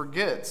who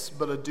forgets,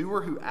 but a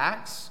doer who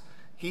acts,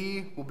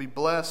 he will be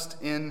blessed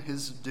in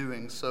his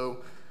doing.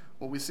 So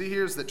what we see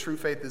here is that true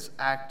faith is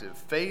active.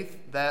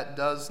 Faith that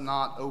does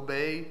not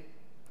obey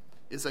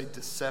is a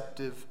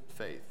deceptive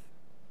faith.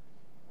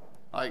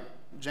 Like,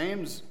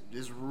 James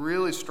is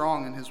really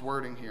strong in his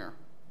wording here.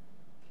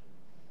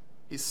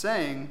 He's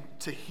saying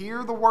to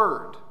hear the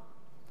word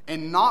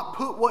and not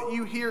put what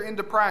you hear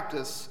into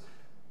practice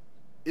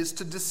is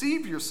to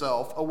deceive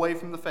yourself away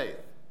from the faith.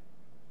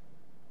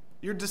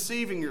 You're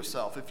deceiving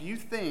yourself if you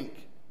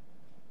think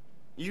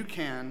you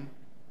can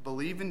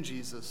believe in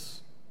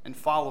Jesus and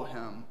follow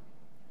him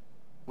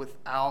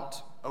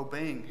without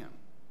obeying him.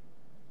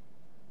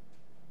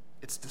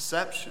 It's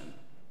deception.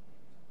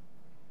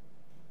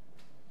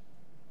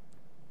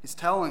 He's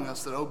telling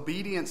us that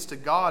obedience to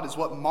God is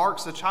what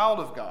marks a child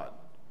of God.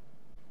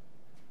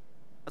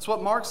 That's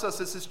what marks us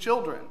as his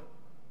children.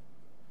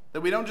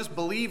 That we don't just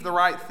believe the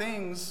right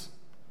things,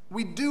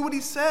 we do what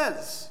he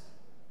says.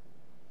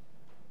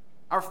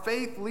 Our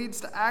faith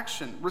leads to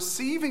action.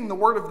 Receiving the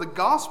word of the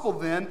gospel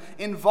then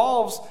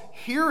involves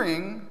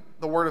hearing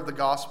the word of the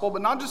gospel,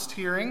 but not just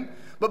hearing,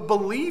 but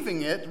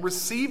believing it,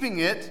 receiving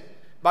it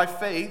by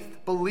faith,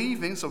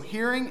 believing, so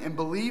hearing and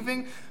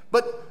believing,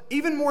 but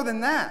even more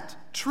than that,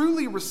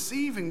 truly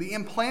receiving the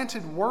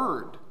implanted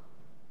word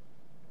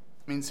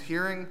means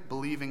hearing,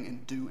 believing,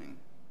 and doing.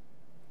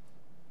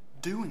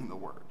 Doing the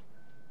word.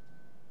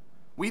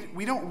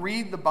 We don't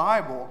read the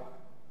Bible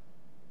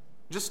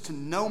just to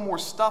know more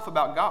stuff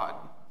about God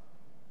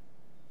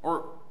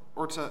or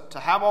to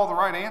have all the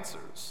right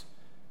answers.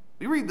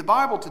 We read the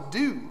Bible to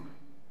do.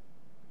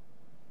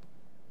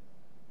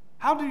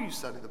 How do you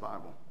study the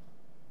Bible?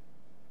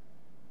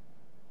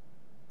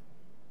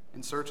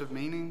 In search of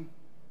meaning?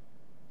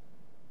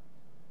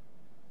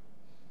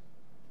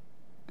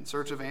 In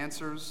search of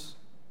answers?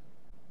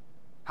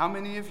 How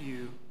many of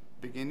you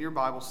begin your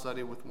Bible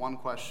study with one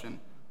question: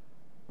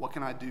 what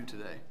can I do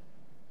today?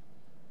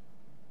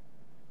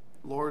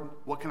 Lord,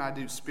 what can I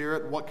do?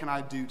 Spirit, what can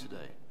I do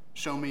today?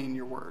 Show me in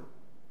your word.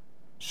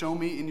 Show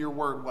me in your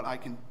word what I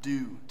can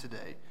do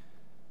today.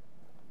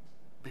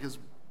 Because,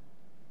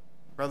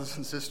 brothers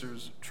and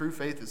sisters, true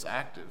faith is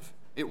active.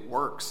 It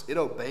works. It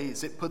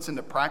obeys. It puts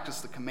into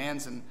practice the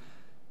commands and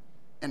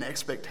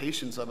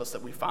expectations of us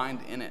that we find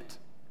in it.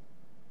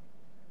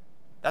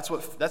 That's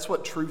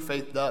what true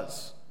faith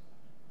does.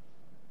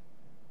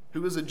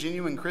 Who is a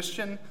genuine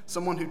Christian?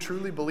 Someone who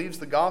truly believes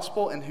the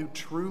gospel and who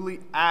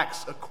truly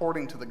acts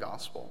according to the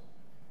gospel.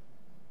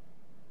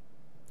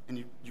 And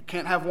you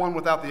can't have one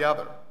without the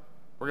other.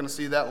 We're going to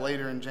see that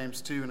later in James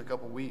 2 in a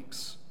couple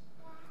weeks.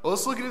 Well,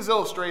 let's look at his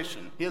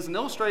illustration. He has an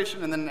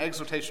illustration and then an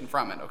exhortation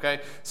from it, okay?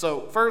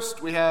 So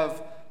first we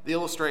have the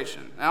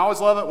illustration. And I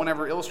always love it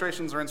whenever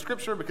illustrations are in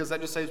Scripture because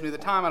that just saves me the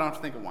time. I don't have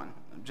to think of one.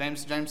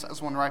 James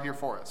has one right here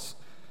for us.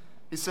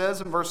 He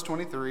says in verse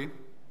 23,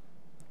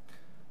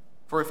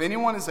 "For if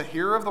anyone is a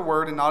hearer of the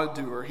word and not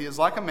a doer, he is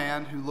like a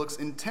man who looks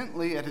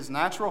intently at his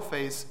natural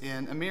face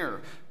in a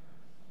mirror.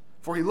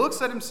 For he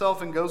looks at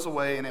himself and goes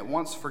away and at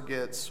once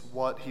forgets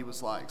what he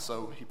was like."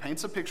 So he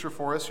paints a picture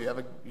for us. You have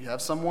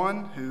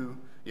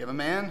a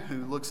man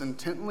who looks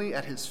intently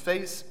at his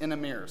face in a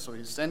mirror. So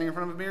he's standing in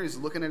front of a mirror, he's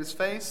looking at his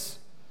face,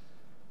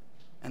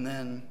 and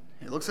then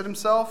he looks at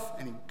himself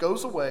and he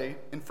goes away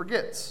and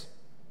forgets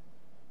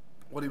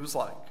what he was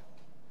like.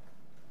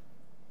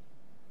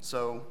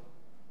 So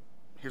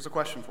here's a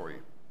question for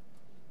you.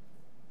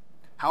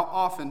 How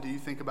often do you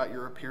think about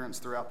your appearance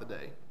throughout the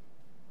day?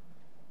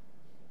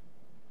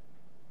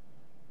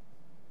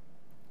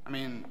 I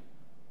mean,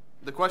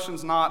 the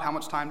question's not how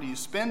much time do you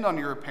spend on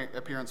your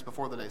appearance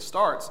before the day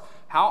starts.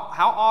 How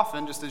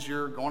often, just as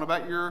you're going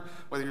about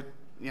whether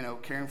you're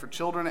caring for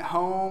children at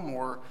home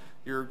or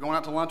you're going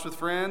out to lunch with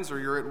friends or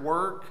you're at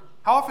work,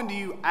 how often do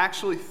you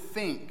actually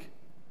think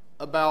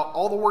about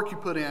all the work you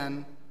put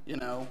in,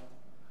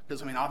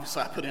 because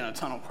obviously I put in a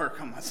ton of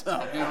work on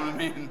myself, you know what I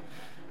mean?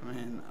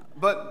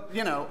 But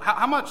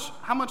how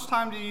much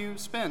time do you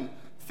spend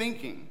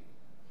thinking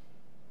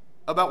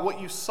about what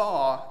you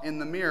saw in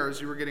the mirror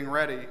as you were getting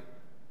ready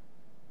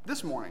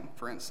this morning,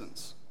 for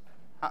instance?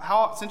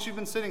 How since you've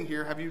been sitting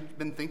here, have you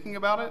been thinking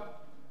about it?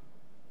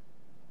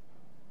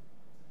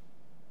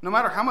 No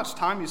matter how much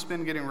time you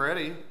spend getting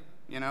ready,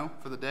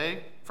 for the day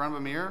in front of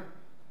a mirror,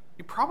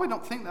 you probably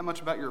don't think that much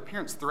about your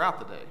appearance throughout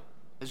the day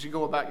as you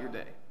go about your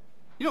day.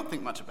 You don't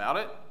think much about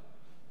it.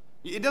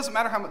 It doesn't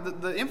matter how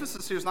much, the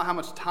emphasis here is not how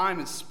much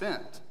time is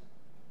spent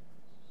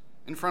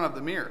in front of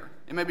the mirror.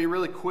 It may be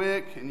really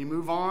quick and you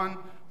move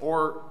on,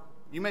 or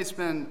you may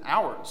spend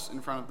hours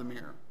in front of the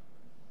mirror.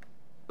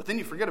 But then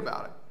you forget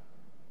about it.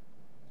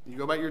 You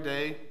go about your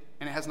day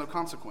and it has no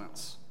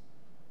consequence.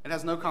 It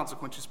has no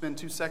consequence. You spend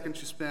 2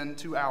 seconds, you spend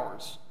 2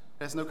 hours.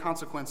 It has no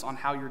consequence on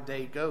how your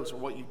day goes or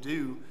what you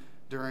do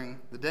during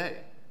the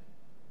day.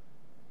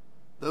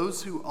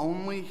 those who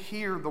only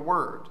hear the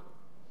word,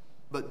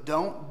 but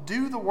don't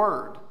do the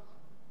word,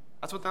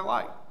 that's what they're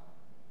like.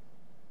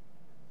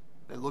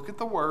 They look at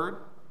the word,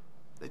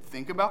 they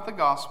think about the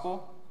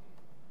gospel,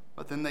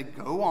 but then they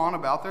go on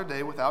about their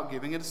day without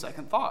giving it a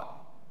second thought.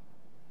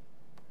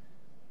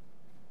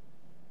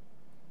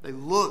 They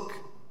look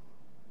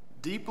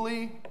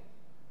deeply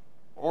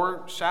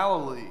or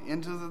shallowly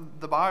into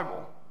the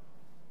Bible,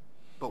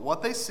 but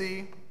what they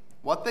see,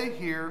 what they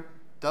hear,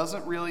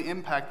 doesn't really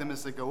impact them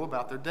as they go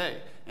about their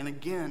day. And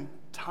again,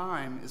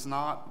 time is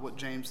not what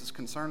James is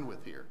concerned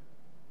with here.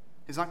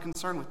 He's not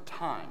concerned with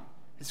time.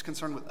 He's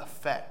concerned with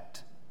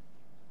effect.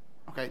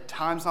 Okay,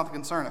 time's not the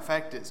concern.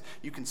 Effect is.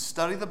 You can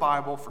study the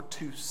Bible for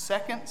 2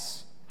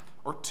 seconds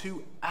or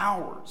 2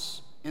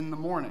 hours in the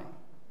morning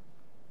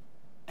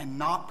and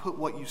not put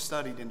what you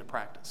studied into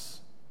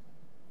practice.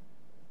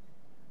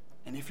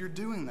 And if you're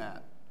doing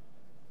that,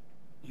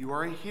 you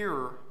are a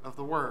hearer of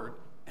the word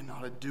and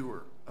not a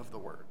doer of the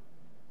word.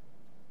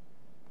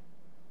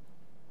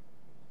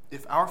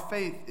 If our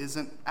faith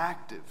isn't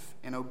active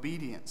in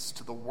obedience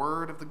to the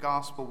word of the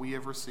gospel we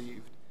have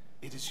received,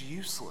 it is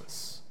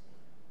useless.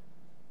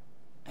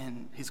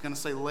 And he's going to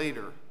say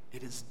later,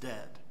 it is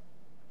dead.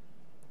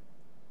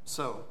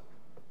 So,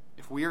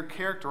 if we are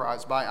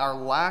characterized by our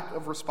lack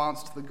of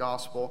response to the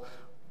gospel,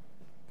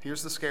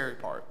 here's the scary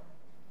part.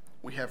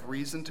 We have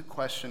reason to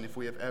question if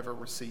we have ever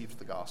received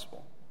the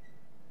gospel.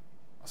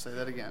 I'll say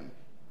that again.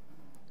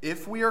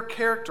 If we are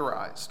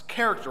characterized,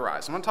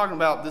 I'm not talking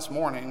about this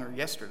morning or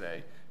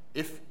yesterday,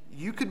 if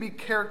you could be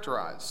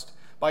characterized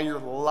by your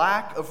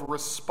lack of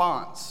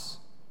response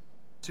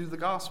to the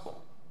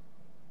gospel,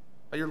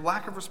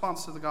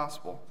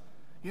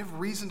 you have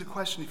reason to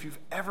question if you've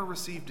ever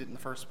received it in the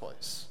first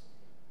place.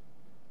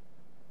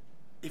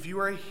 If you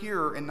are a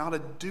hearer and not a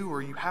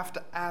doer, you have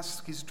to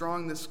ask, he's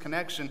drawing this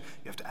connection,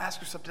 you have to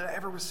ask yourself, did I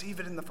ever receive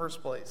it in the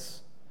first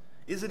place?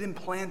 Is it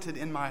implanted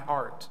in my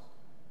heart?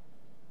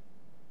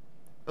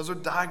 Those are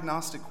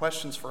diagnostic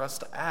questions for us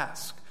to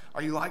ask.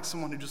 Are you like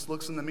someone who just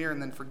looks in the mirror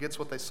and then forgets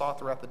what they saw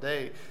throughout the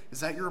day? Is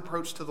that your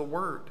approach to the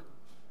word?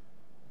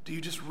 Do you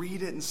just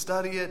read it and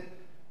study it,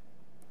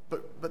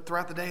 but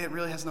throughout the day it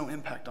really has no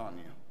impact on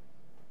you?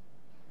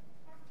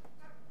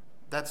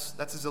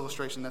 That's his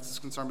illustration, that's his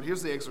concern. But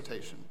here's the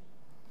exhortation.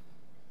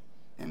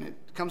 And it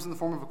comes in the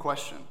form of a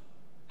question.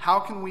 How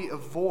can we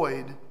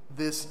avoid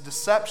this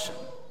deception?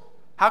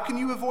 How can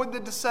you avoid the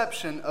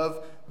deception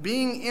of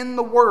being in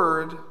the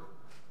word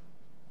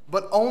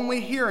but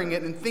only hearing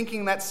it and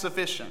thinking that's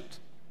sufficient?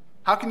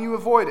 How can you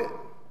avoid it?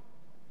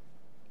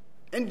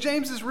 And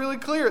James is really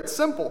clear. It's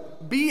simple.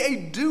 Be a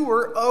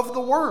doer of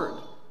the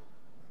word.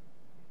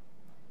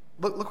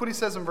 Look what he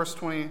says in verse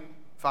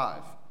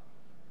 25.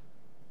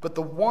 But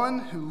the one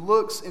who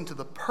looks into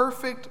the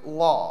perfect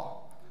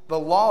law, the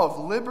law of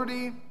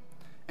liberty,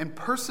 and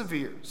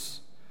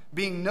perseveres,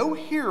 being no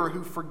hearer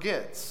who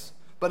forgets,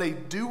 but a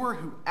doer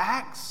who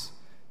acts,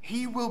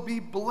 he will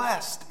be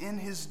blessed in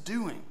his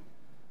doing.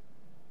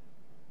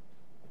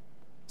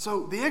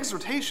 So the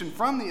exhortation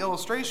from the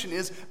illustration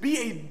is be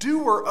a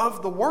doer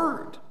of the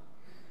word.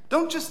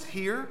 Don't just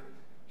hear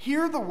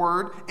the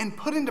word and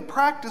put into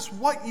practice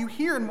what you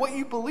hear and what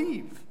you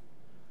believe.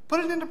 Put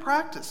it into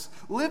practice.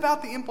 Live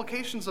out the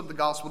implications of the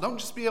gospel. Don't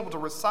just be able to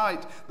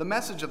recite the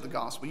message of the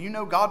gospel. You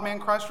know God, man,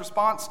 Christ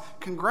response.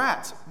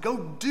 Congrats. Go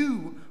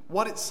do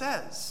what it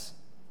says.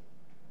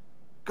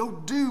 Go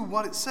do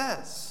what it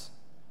says.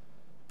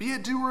 Be a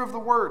doer of the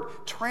word.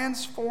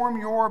 Transform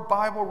your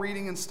Bible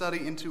reading and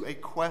study into a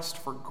quest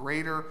for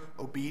greater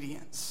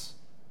obedience.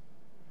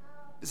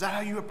 Is that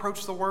how you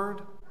approach the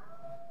word?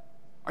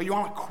 Are you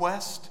on a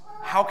quest?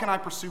 How can I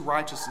pursue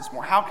righteousness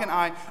more? How can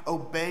I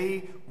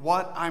obey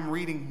what I'm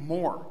reading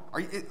more?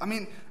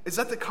 Is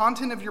that the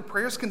content of your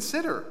prayers?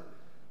 Consider.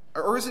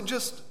 Or is it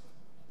just,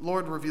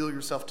 Lord, reveal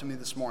yourself to me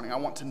this morning. I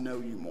want to know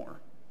you more.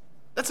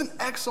 That's an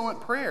excellent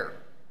prayer.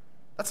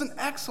 But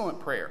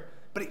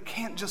it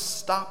can't just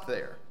stop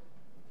there.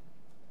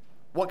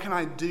 What can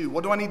I do?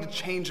 What do I need to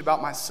change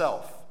about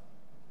myself?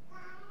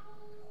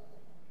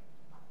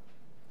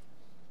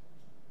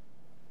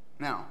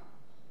 Now,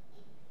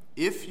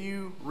 if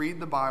you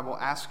read the Bible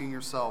asking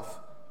yourself,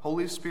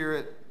 Holy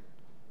Spirit,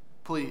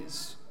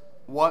 please,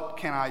 what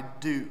can I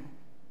do?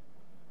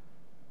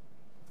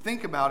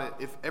 Think about it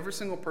if every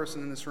single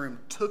person in this room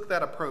took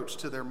that approach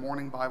to their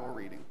morning Bible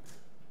reading.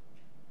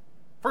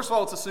 First of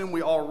all, let's assume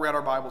we all read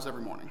our Bibles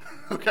every morning.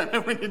 Okay,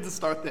 we need to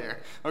start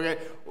there. Okay,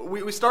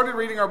 we started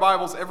reading our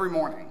Bibles every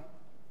morning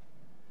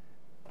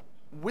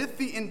with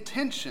the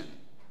intention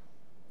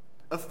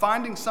of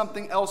finding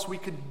something else we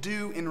could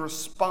do in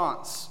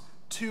response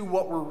to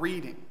what we're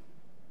reading.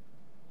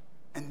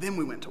 And then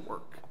we went to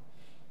work.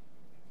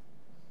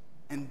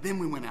 And then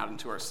we went out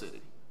into our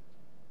city.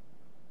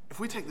 If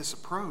we take this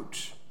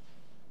approach,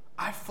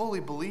 I fully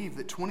believe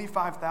that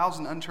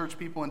 25,000 unchurched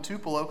people in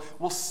Tupelo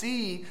will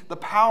see the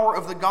power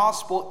of the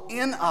gospel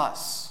in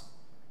us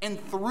and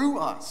through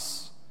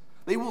us.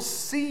 They will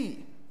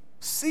see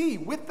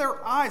with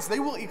their eyes. They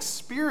will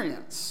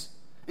experience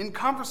in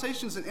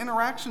conversations and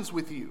interactions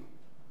with you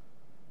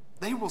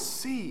They will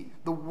see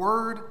the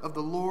word of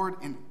the Lord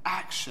in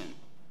action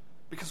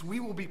because we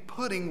will be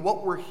putting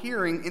what we're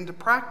hearing into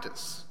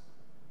practice.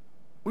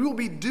 We will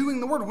be doing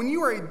the word. When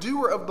you are a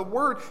doer of the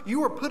word,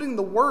 you are putting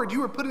the word,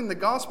 you are putting the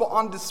gospel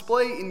on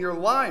display in your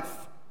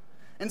life.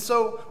 And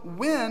so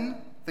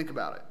think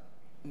about it,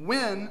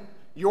 when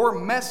your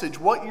message,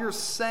 what you're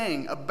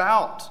saying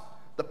about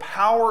the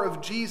power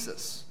of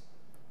Jesus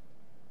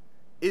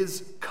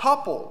is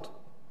coupled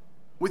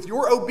with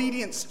your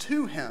obedience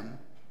to him,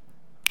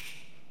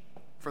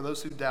 for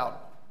those who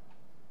doubt,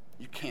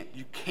 you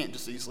can't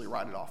just easily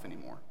write it off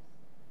anymore.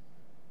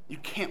 You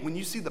can't. When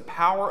you see the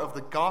power of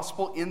the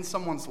gospel in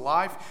someone's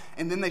life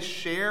and then they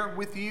share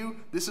with you,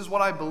 this is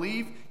what I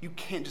believe, you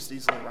can't just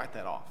easily write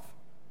that off.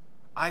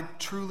 I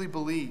truly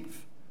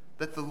believe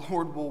that the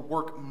Lord will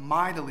work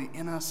mightily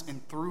in us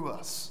and through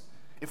us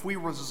if we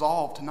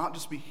resolve to not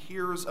just be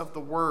hearers of the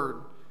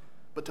word,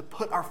 but to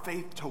put our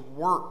faith to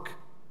work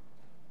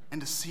and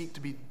to seek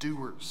to be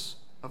doers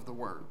of the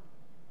word.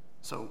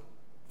 So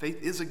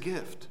faith is a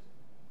gift,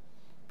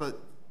 but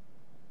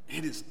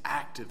it is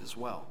active as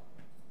well.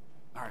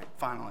 All right,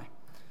 finally,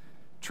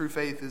 true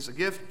faith is a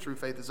gift, true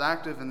faith is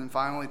active, and then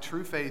finally,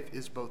 true faith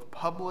is both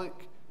public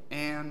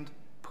and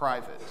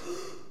private.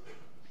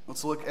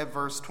 Let's look at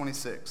verse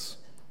 26.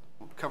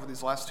 We'll cover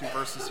these last two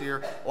verses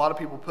here. A lot of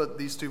people put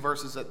these two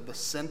verses at the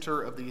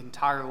center of the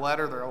entire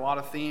letter. There are a lot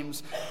of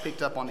themes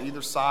picked up on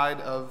either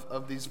side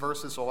of these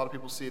verses, so a lot of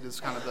people see it as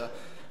kind of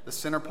the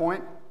center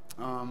point.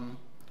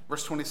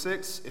 Verse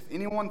 26, if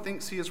anyone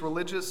thinks he is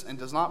religious and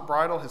does not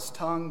bridle his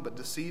tongue but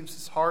deceives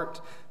his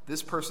heart,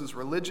 this person's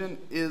religion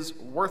is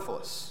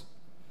worthless.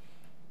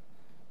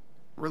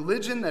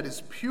 Religion that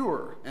is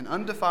pure and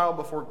undefiled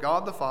before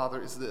God the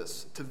Father is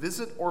this, to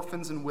visit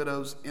orphans and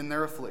widows in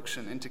their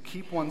affliction and to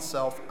keep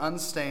oneself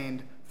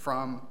unstained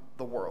from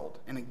the world.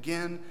 And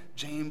again,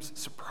 James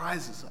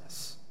surprises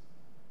us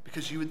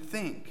because you would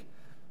think,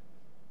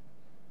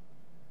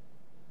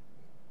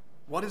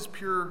 what is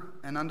pure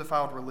and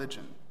undefiled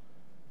religion?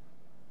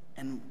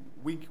 And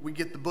we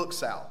get the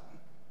books out.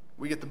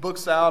 We get the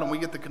books out and we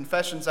get the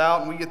confessions out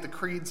and we get the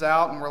creeds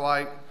out and we're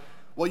like,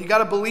 well, you got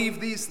to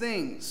believe these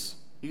things.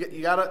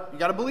 You got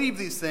to believe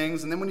these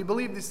things, and then when you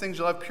believe these things,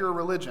 you'll have pure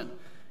religion.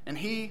 And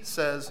he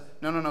says,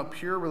 no,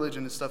 pure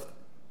religion is stuff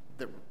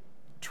that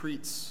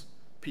treats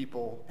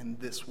people in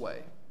this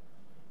way.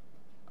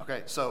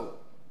 Okay, so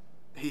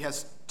he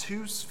has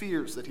two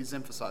spheres that he's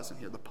emphasizing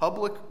here, the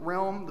public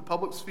realm, the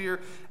public sphere,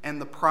 and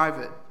the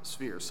private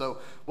sphere. So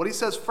what he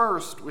says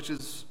first, which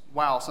is,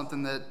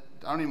 something that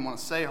I don't even want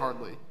to say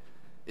hardly,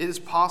 it is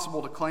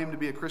possible to claim to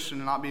be a Christian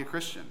and not be a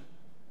Christian.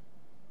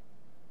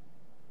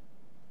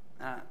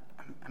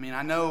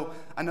 I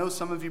know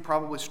some of you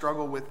probably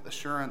struggle with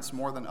assurance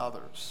more than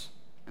others.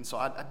 And so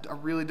I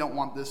really don't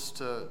want this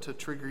to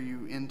trigger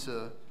you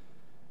into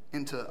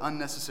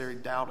unnecessary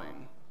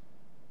doubting.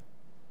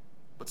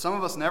 But some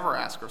of us never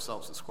ask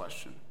ourselves this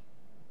question.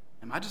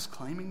 Am I just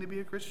claiming to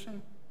be a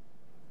Christian?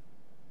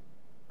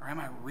 Or am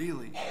I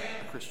really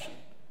a Christian?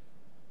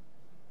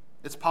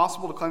 It's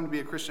possible to claim to be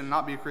a Christian and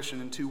not be a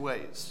Christian in two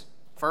ways.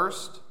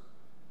 First,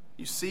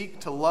 you seek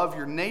to love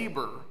your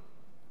neighbor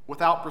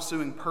without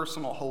pursuing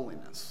personal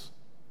holiness.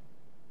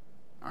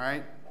 All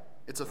right?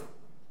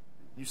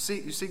 You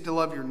seek to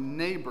love your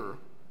neighbor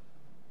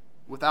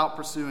without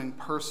pursuing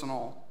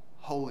personal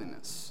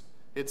holiness.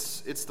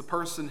 It's the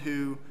person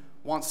who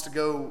wants to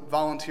go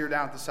volunteer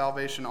down at the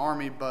Salvation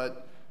Army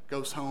but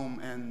goes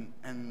home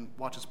and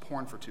watches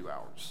porn for 2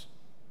 hours.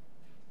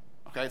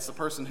 Okay? It's the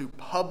person who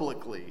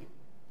publicly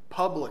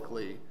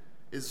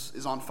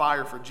is on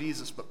fire for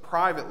Jesus but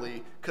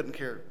privately couldn't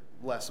care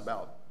less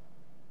about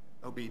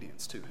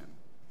obedience to him.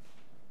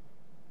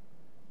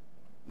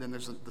 Then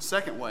there's the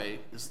second way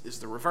is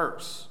the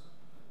reverse.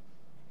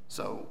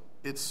 So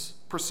it's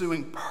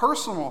pursuing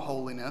personal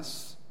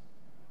holiness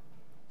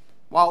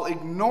while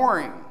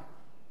ignoring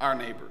our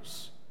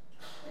neighbors.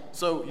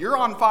 So you're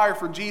on fire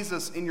for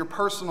Jesus in your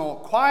personal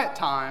quiet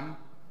time,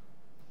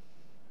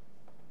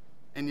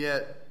 and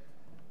yet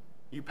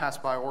you pass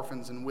by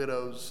orphans and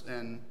widows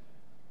and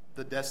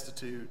the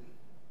destitute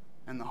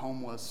and the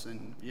homeless,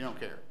 and you don't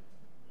care.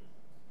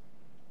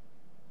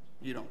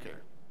 You don't care.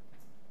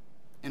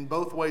 In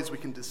both ways, we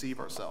can deceive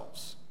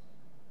ourselves.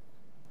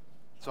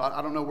 So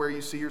I don't know where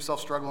you see yourself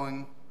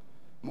struggling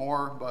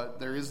more, but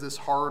there is this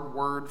hard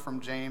word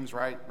from James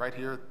right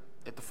here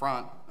at the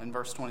front in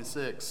verse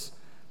 26.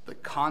 The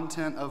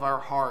content of our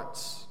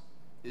hearts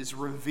is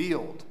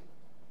revealed.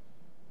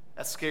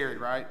 That's scary,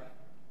 right?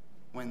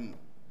 When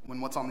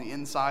what's on the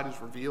inside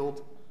is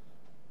revealed,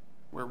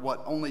 where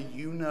what only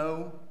you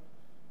know,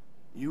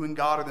 you and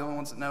God are the only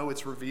ones that know,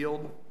 it's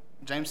revealed.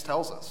 James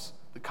tells us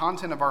the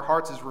content of our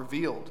hearts is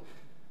revealed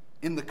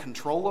in the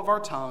control of our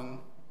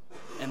tongue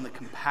and the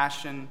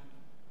compassion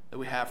that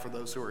we have for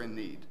those who are in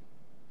need.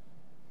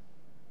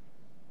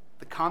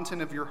 The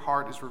content of your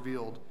heart is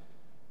revealed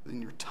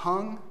in your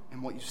tongue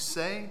and what you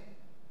say,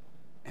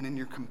 and in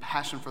your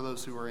compassion for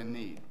those who are in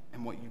need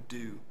and what you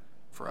do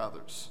for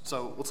others.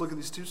 So let's look at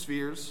these two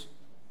spheres,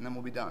 and then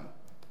we'll be done.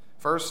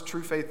 First,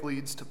 true faith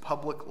leads to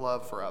public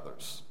love for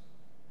others.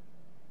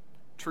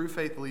 True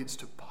faith leads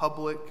to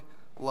public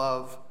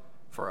love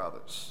for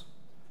others.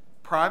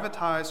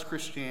 Privatized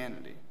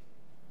Christianity,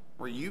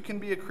 where you can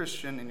be a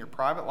Christian in your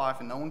private life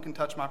and no one can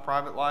touch my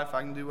private life, I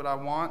can do what I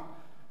want.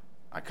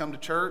 I come to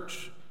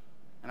church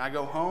and I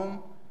go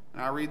home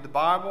and I read the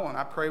Bible and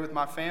I pray with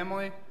my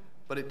family,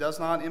 but it does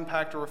not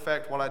impact or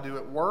affect what I do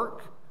at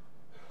work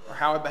or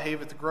how I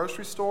behave at the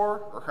grocery store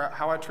or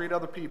how I treat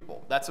other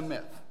people. That's a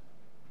myth.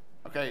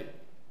 Okay?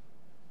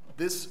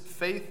 This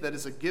faith that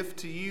is a gift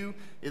to you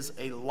is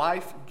a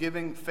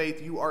life-giving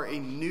faith. You are a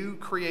new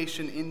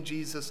creation in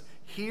Jesus,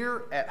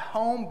 here at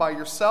home, by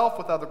yourself,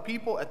 with other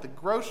people, at the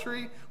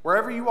grocery,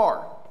 wherever you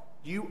are.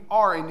 You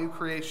are a new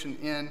creation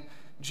in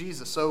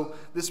Jesus. So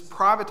this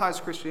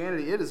privatized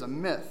Christianity, it is a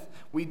myth.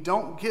 We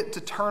don't get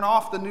to turn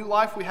off the new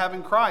life we have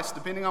in Christ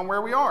depending on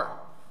where we are.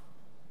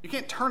 You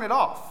can't turn it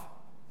off.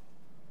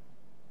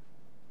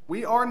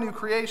 We are new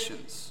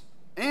creations.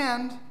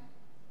 And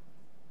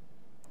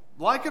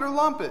like it or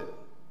lump it,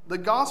 the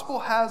gospel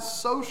has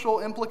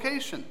social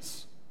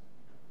implications.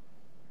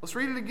 Let's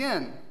read it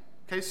again, in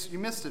case you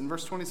missed it, in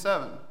verse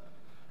 27.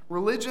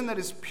 Religion that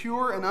is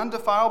pure and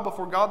undefiled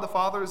before God the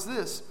Father is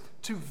this: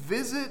 to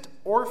visit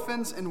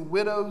orphans and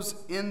widows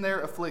in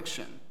their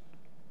affliction.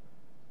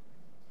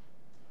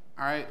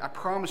 All right, I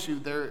promise you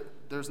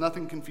there's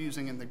nothing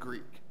confusing in the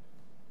Greek.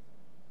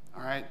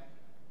 All right?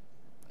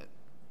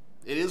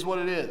 It is what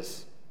it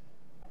is.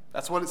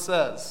 That's what it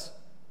says.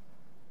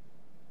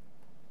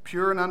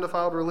 Pure and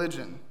undefiled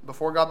religion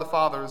before God the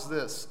Father is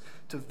this: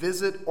 to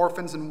visit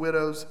orphans and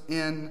widows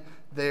in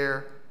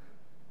their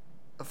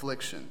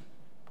affliction.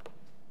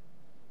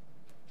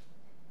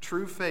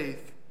 True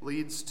faith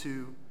leads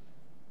to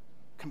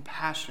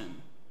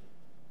compassion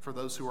for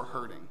those who are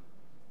hurting.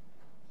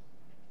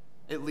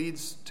 It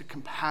leads to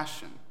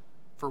compassion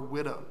for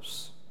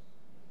widows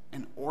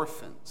and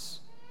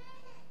orphans,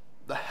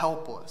 the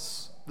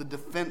helpless, the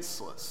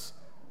defenseless,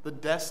 the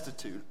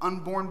destitute,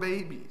 unborn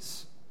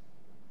babies.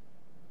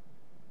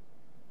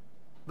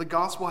 The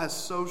gospel has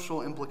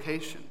social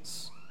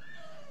implications.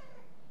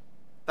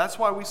 That's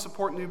why we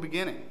support New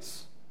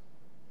Beginnings.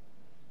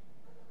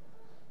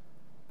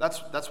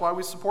 That's why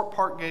we support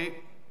Parkgate.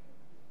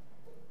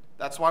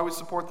 That's why we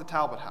support the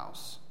Talbot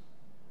House.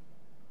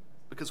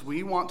 Because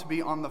we want to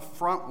be on the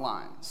front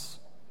lines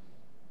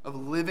of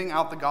living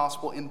out the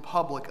gospel in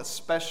public,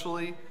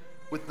 especially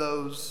with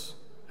those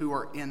who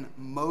are in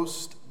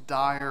most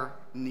dire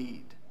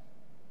need.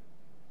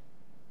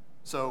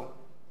 So,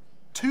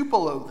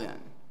 tupelo then,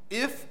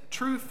 if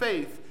true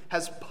faith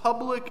has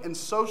public and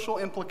social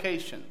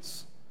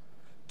implications,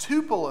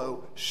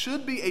 Tupelo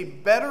should be a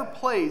better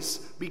place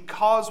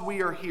because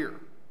we are here.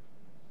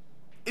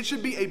 It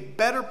should be a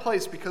better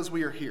place because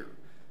we are here.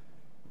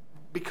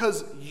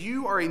 Because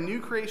you are a new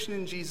creation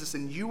in Jesus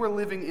and you are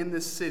living in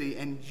this city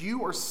and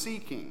you are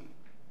seeking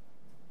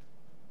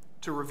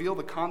to reveal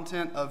the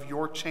content of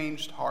your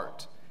changed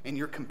heart and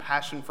your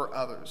compassion for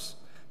others.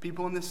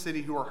 People in this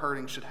city who are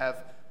hurting should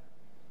have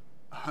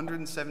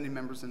 170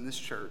 members in this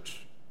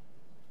church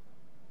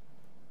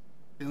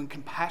feeling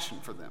compassion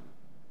for them.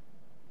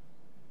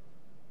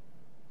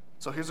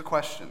 So here's a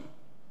question,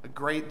 a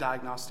great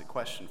diagnostic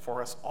question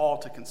for us all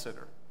to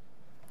consider.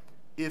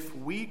 If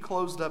we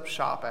closed up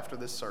shop after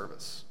this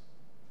service,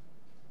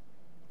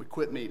 we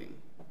quit meeting,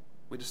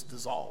 we just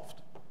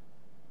dissolved,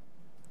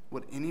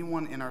 would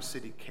anyone in our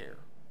city care?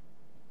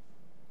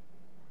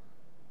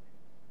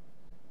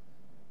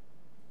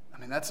 I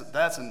mean,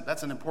 that's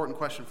an important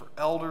question for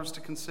elders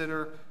to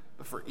consider,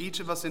 but for each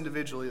of us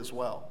individually as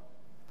well.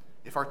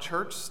 If our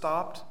church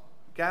stopped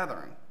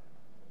gathering,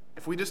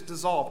 if we just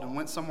dissolved and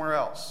went somewhere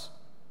else,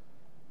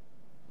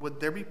 would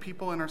there be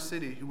people in our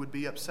city who would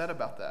be upset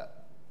about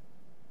that?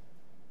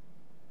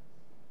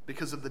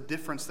 Because of the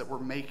difference that we're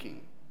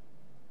making.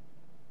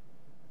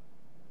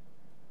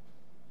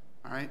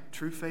 All right?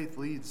 True faith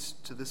leads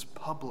to this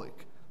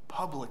public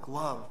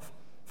love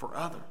for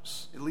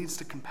others. It leads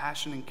to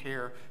compassion and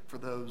care for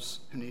those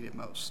who need it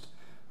most.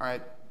 All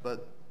right?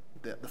 But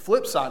the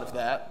flip side of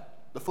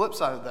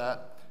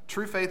that,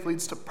 true faith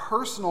leads to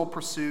personal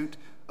pursuit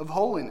of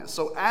holiness.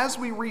 So as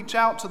we reach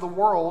out to the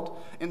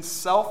world in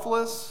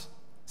selfless,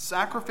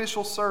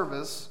 sacrificial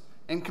service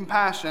and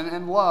compassion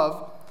and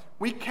love,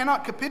 we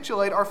cannot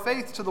capitulate our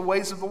faith to the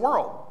ways of the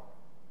world.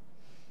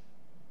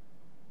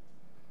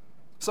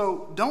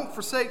 So don't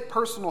forsake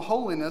personal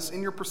holiness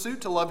in your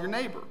pursuit to love your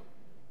neighbor.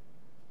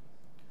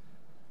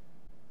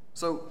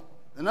 So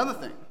another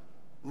thing,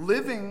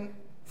 living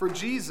for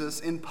Jesus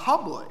in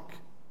public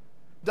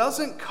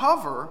doesn't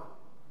cover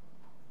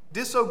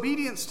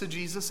disobedience to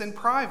Jesus in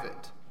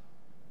private.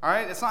 All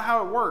right? It's not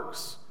how it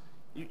works.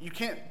 You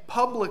can't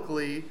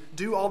publicly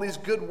do all these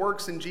good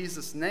works in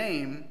Jesus'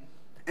 name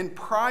and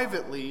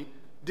privately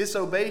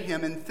disobey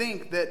him and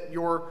think that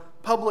your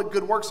public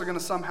good works are going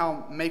to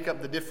somehow make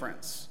up the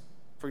difference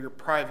for your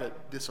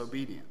private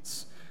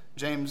disobedience.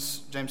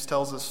 James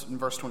tells us in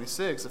verse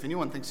 26, if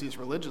anyone thinks he is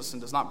religious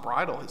and does not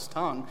bridle his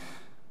tongue,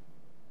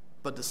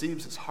 but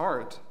deceives his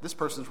heart, this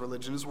person's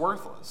religion is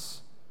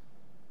worthless.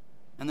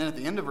 And then at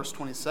the end of verse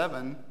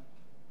 27,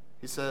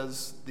 he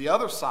says, the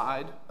other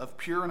side of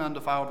pure and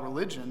undefiled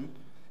religion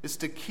is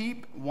to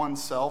keep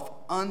oneself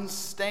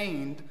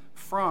unstained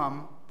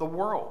from the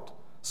world.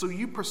 So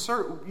we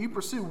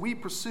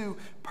pursue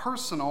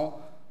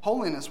personal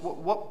holiness.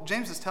 What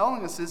James is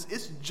telling us is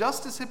it's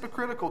just as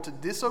hypocritical to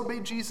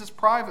disobey Jesus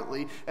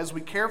privately as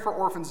we care for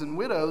orphans and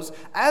widows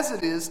as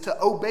it is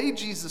to obey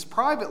Jesus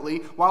privately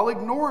while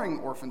ignoring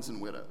orphans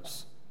and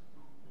widows.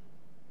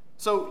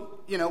 So,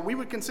 we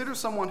would consider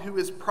someone who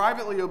is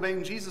privately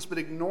obeying Jesus but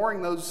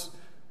ignoring those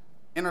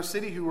in our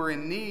city who are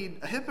in need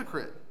a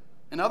hypocrite.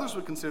 And others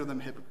would consider them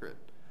a hypocrite.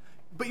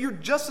 But you're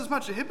just as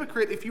much a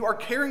hypocrite if you are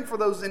caring for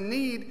those in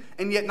need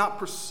and yet not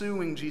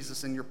pursuing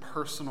Jesus in your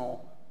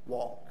personal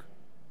walk.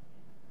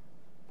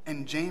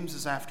 And James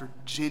is after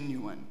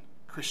genuine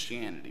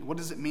Christianity. What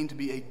does it mean to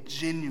be a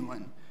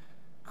genuine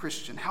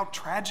Christian? How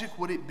tragic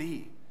would it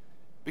be?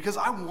 Because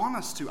I want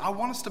us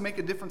to make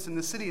a difference in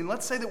this city. And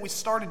let's say that we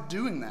started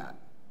doing that.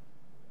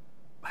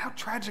 How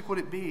tragic would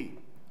it be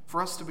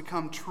for us to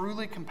become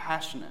truly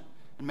compassionate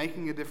and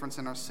making a difference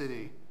in our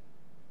city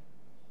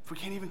if we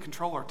can't even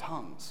control our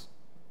tongues?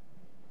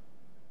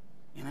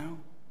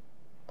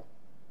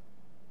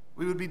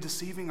 We would be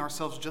deceiving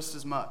ourselves just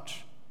as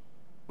much.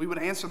 We would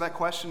answer that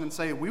question and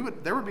say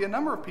there would be a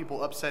number of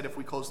people upset if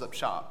we closed up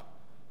shop.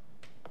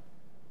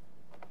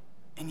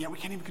 And yet we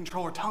can't even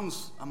control our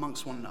tongues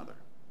amongst one another.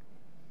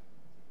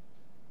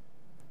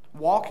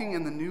 Walking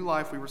in the new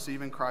life we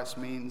receive in Christ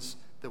means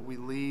that we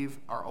leave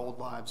our old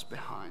lives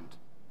behind.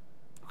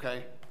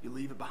 Okay? You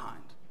leave it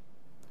behind.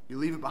 You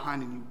leave it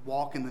behind and you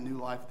walk in the new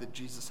life that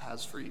Jesus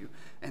has for you.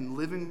 And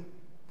living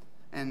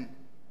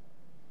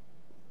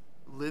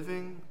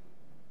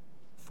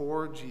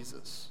for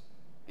Jesus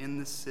in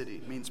this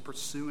city means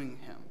pursuing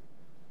him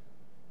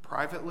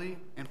privately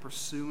and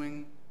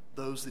pursuing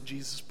those that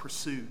Jesus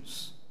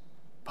pursues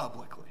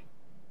publicly.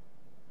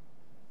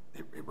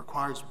 It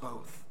requires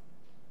both.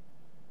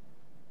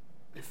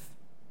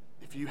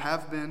 If you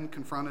have been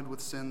confronted with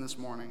sin this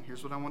morning,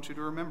 here's what I want you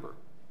to remember.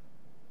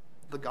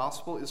 The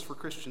gospel is for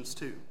Christians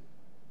too.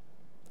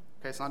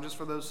 Okay, it's not just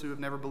for those who have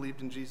never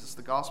believed in Jesus.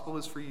 The gospel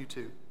is for you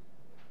too.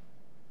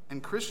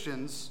 And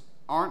Christians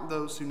aren't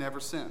those who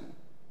never sin.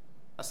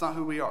 That's not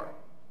who we are.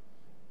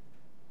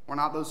 We're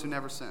not those who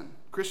never sin.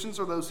 Christians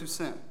are those who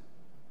sin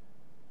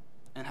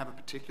and have a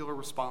particular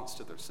response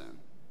to their sin.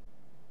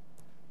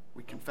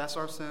 We confess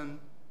our sin,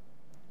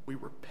 we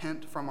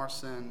repent from our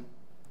sin,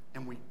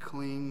 and we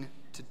cling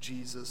to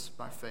Jesus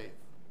by faith.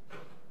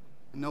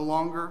 No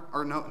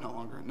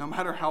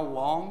matter how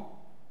long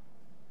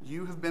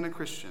you have been a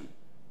Christian,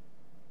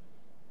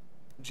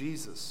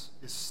 Jesus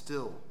is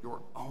still your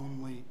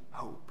only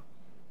hope.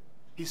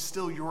 He's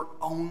still your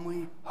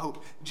only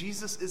hope.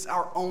 Jesus is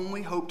our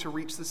only hope to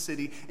reach the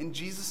city, and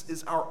Jesus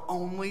is our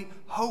only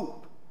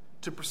hope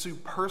to pursue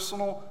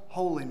personal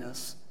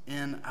holiness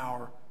in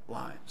our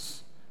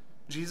lives.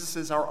 Jesus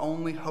is our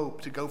only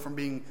hope to go from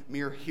being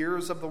mere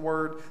hearers of the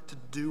word to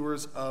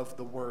doers of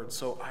the word.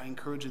 So I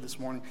encourage you this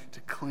morning to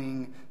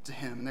cling to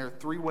him. And there are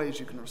 3 ways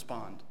you can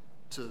respond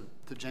to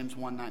James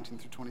 1:19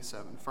 through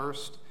 27.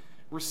 First,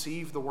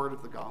 receive the word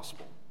of the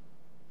gospel.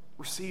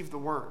 Receive the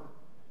word.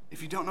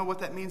 If you don't know what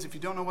that means, if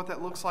you don't know what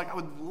that looks like, I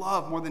would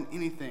love more than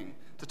anything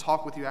to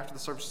talk with you after the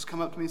service. Just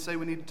come up to me and say,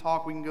 we need to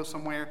talk. We can go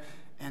somewhere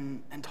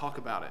and talk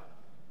about it.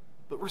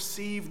 But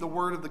receive the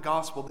word of the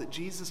gospel that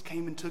Jesus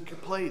came and took your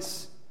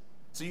place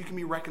so you can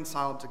be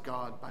reconciled to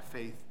God by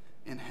faith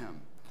in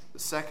him. The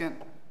second,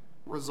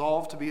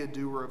 resolve to be a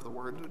doer of the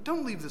word.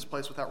 Don't leave this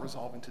place without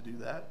resolving to do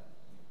that.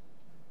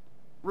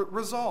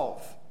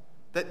 Resolve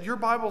that your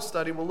Bible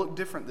study will look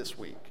different this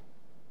week.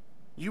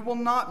 You will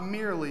not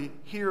merely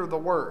hear the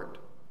word,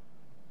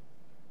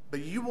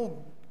 but you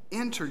will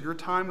enter your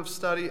time of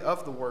study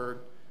of the word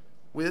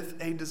with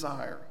a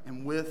desire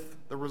and with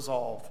the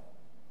resolve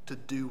to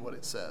do what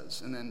it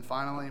says. And then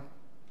finally,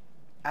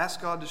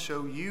 ask God to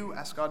show you,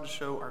 ask God to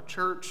show our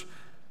church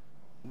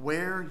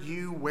where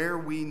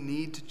we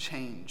need to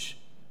change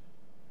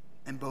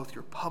in both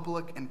your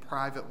public and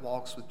private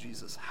walks with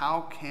Jesus.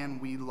 How can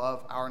we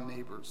love our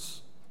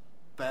neighbors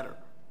better,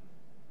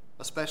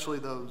 especially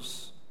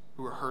those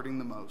who are hurting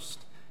the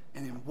most?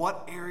 And in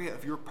what area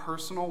of your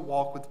personal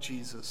walk with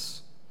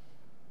Jesus,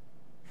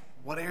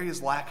 what area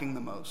is lacking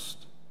the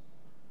most?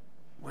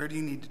 Where do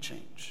you need to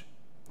change?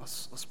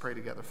 Let's pray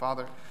together.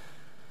 Father,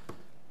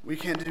 we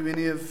can't do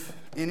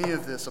any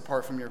of this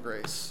apart from your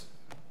grace.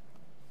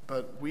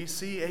 But we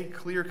see a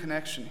clear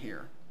connection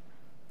here.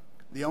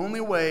 The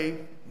only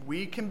way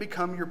we can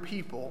become your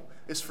people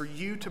is for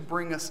you to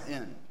bring us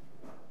in.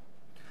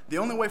 The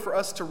only way for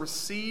us to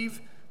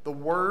receive the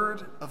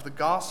word of the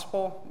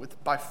gospel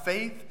by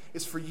faith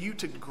is for you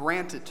to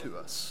grant it to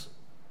us.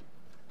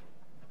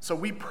 So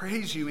we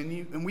praise you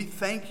and we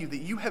thank you that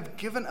you have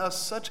given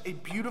us such a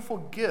beautiful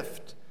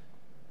gift,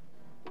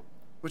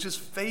 which is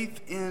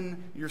faith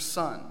in your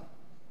Son.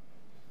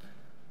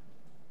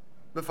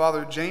 But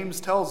Father, James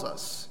tells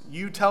us,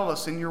 you tell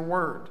us in your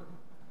word,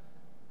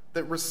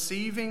 that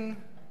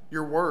receiving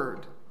your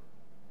word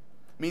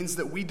means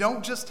that we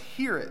don't just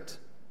hear it,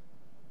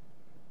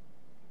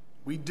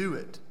 we do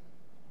it.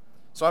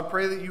 So I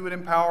pray that you would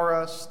empower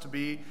us to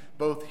be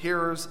both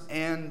hearers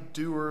and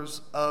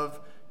doers of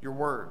your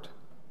word.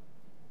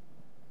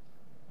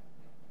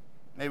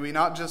 May we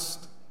not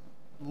just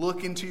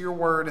look into your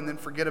word and then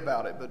forget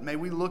about it, but may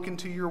we look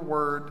into your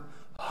word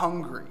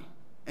hungry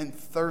and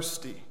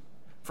thirsty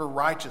for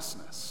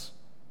righteousness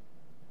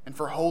and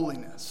for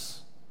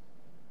holiness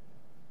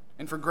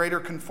and for greater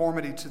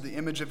conformity to the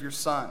image of your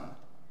Son,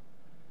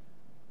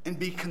 and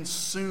be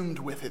consumed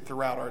with it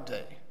throughout our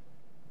day.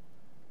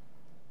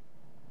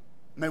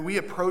 May we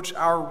approach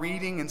our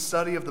reading and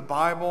study of the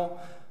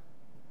Bible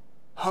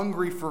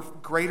hungry for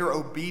greater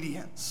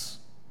obedience.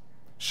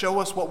 Show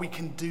us what we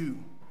can do.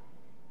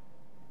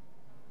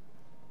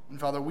 And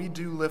Father, we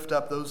do lift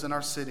up those in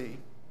our city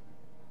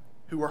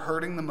who are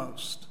hurting the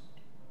most.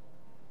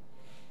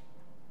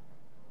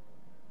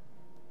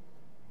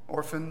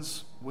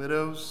 Orphans,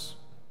 widows,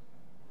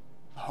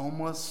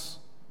 homeless,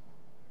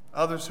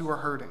 others who are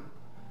hurting.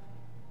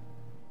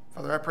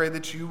 Father, I pray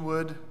that you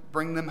would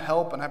bring them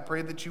help, and I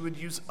pray that you would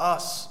use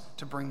us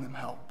to bring them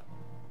help.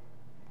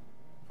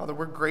 Father,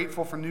 we're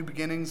grateful for New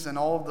Beginnings and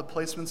all of the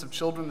placements of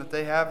children that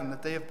they have, and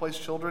that they have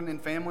placed children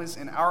and families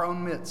in our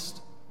own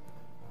midst.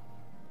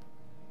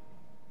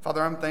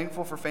 Father, I'm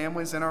thankful for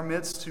families in our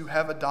midst who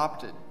have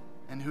adopted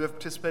and who have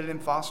participated in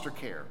foster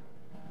care.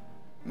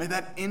 May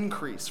that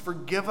increase.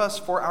 Forgive us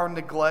for our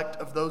neglect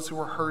of those who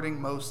are hurting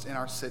most in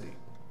our city.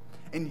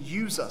 And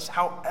use us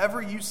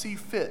however you see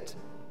fit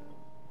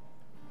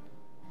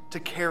to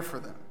care for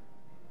them.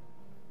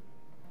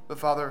 But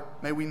Father,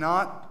 may we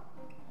not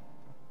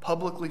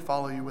publicly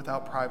follow you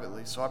without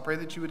privately. So I pray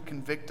that you would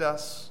convict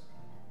us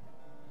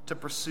to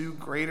pursue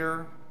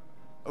greater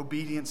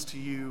obedience to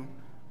you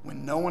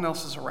when no one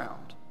else is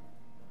around.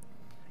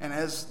 And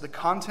as the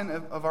content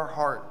of our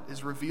heart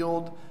is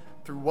revealed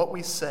through what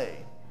we say,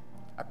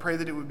 I pray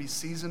that it would be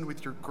seasoned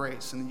with your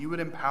grace and that you would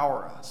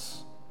empower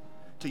us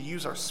to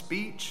use our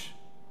speech,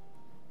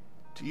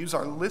 to use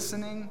our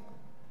listening,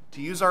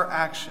 to use our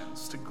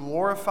actions to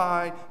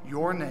glorify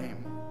your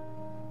name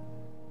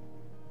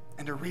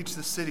and to reach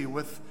the city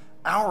with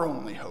our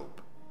only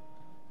hope,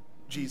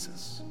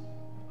 Jesus.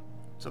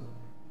 So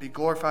be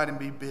glorified and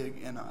be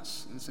big in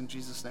us. And it's in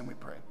Jesus' name we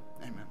pray.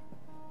 Amen.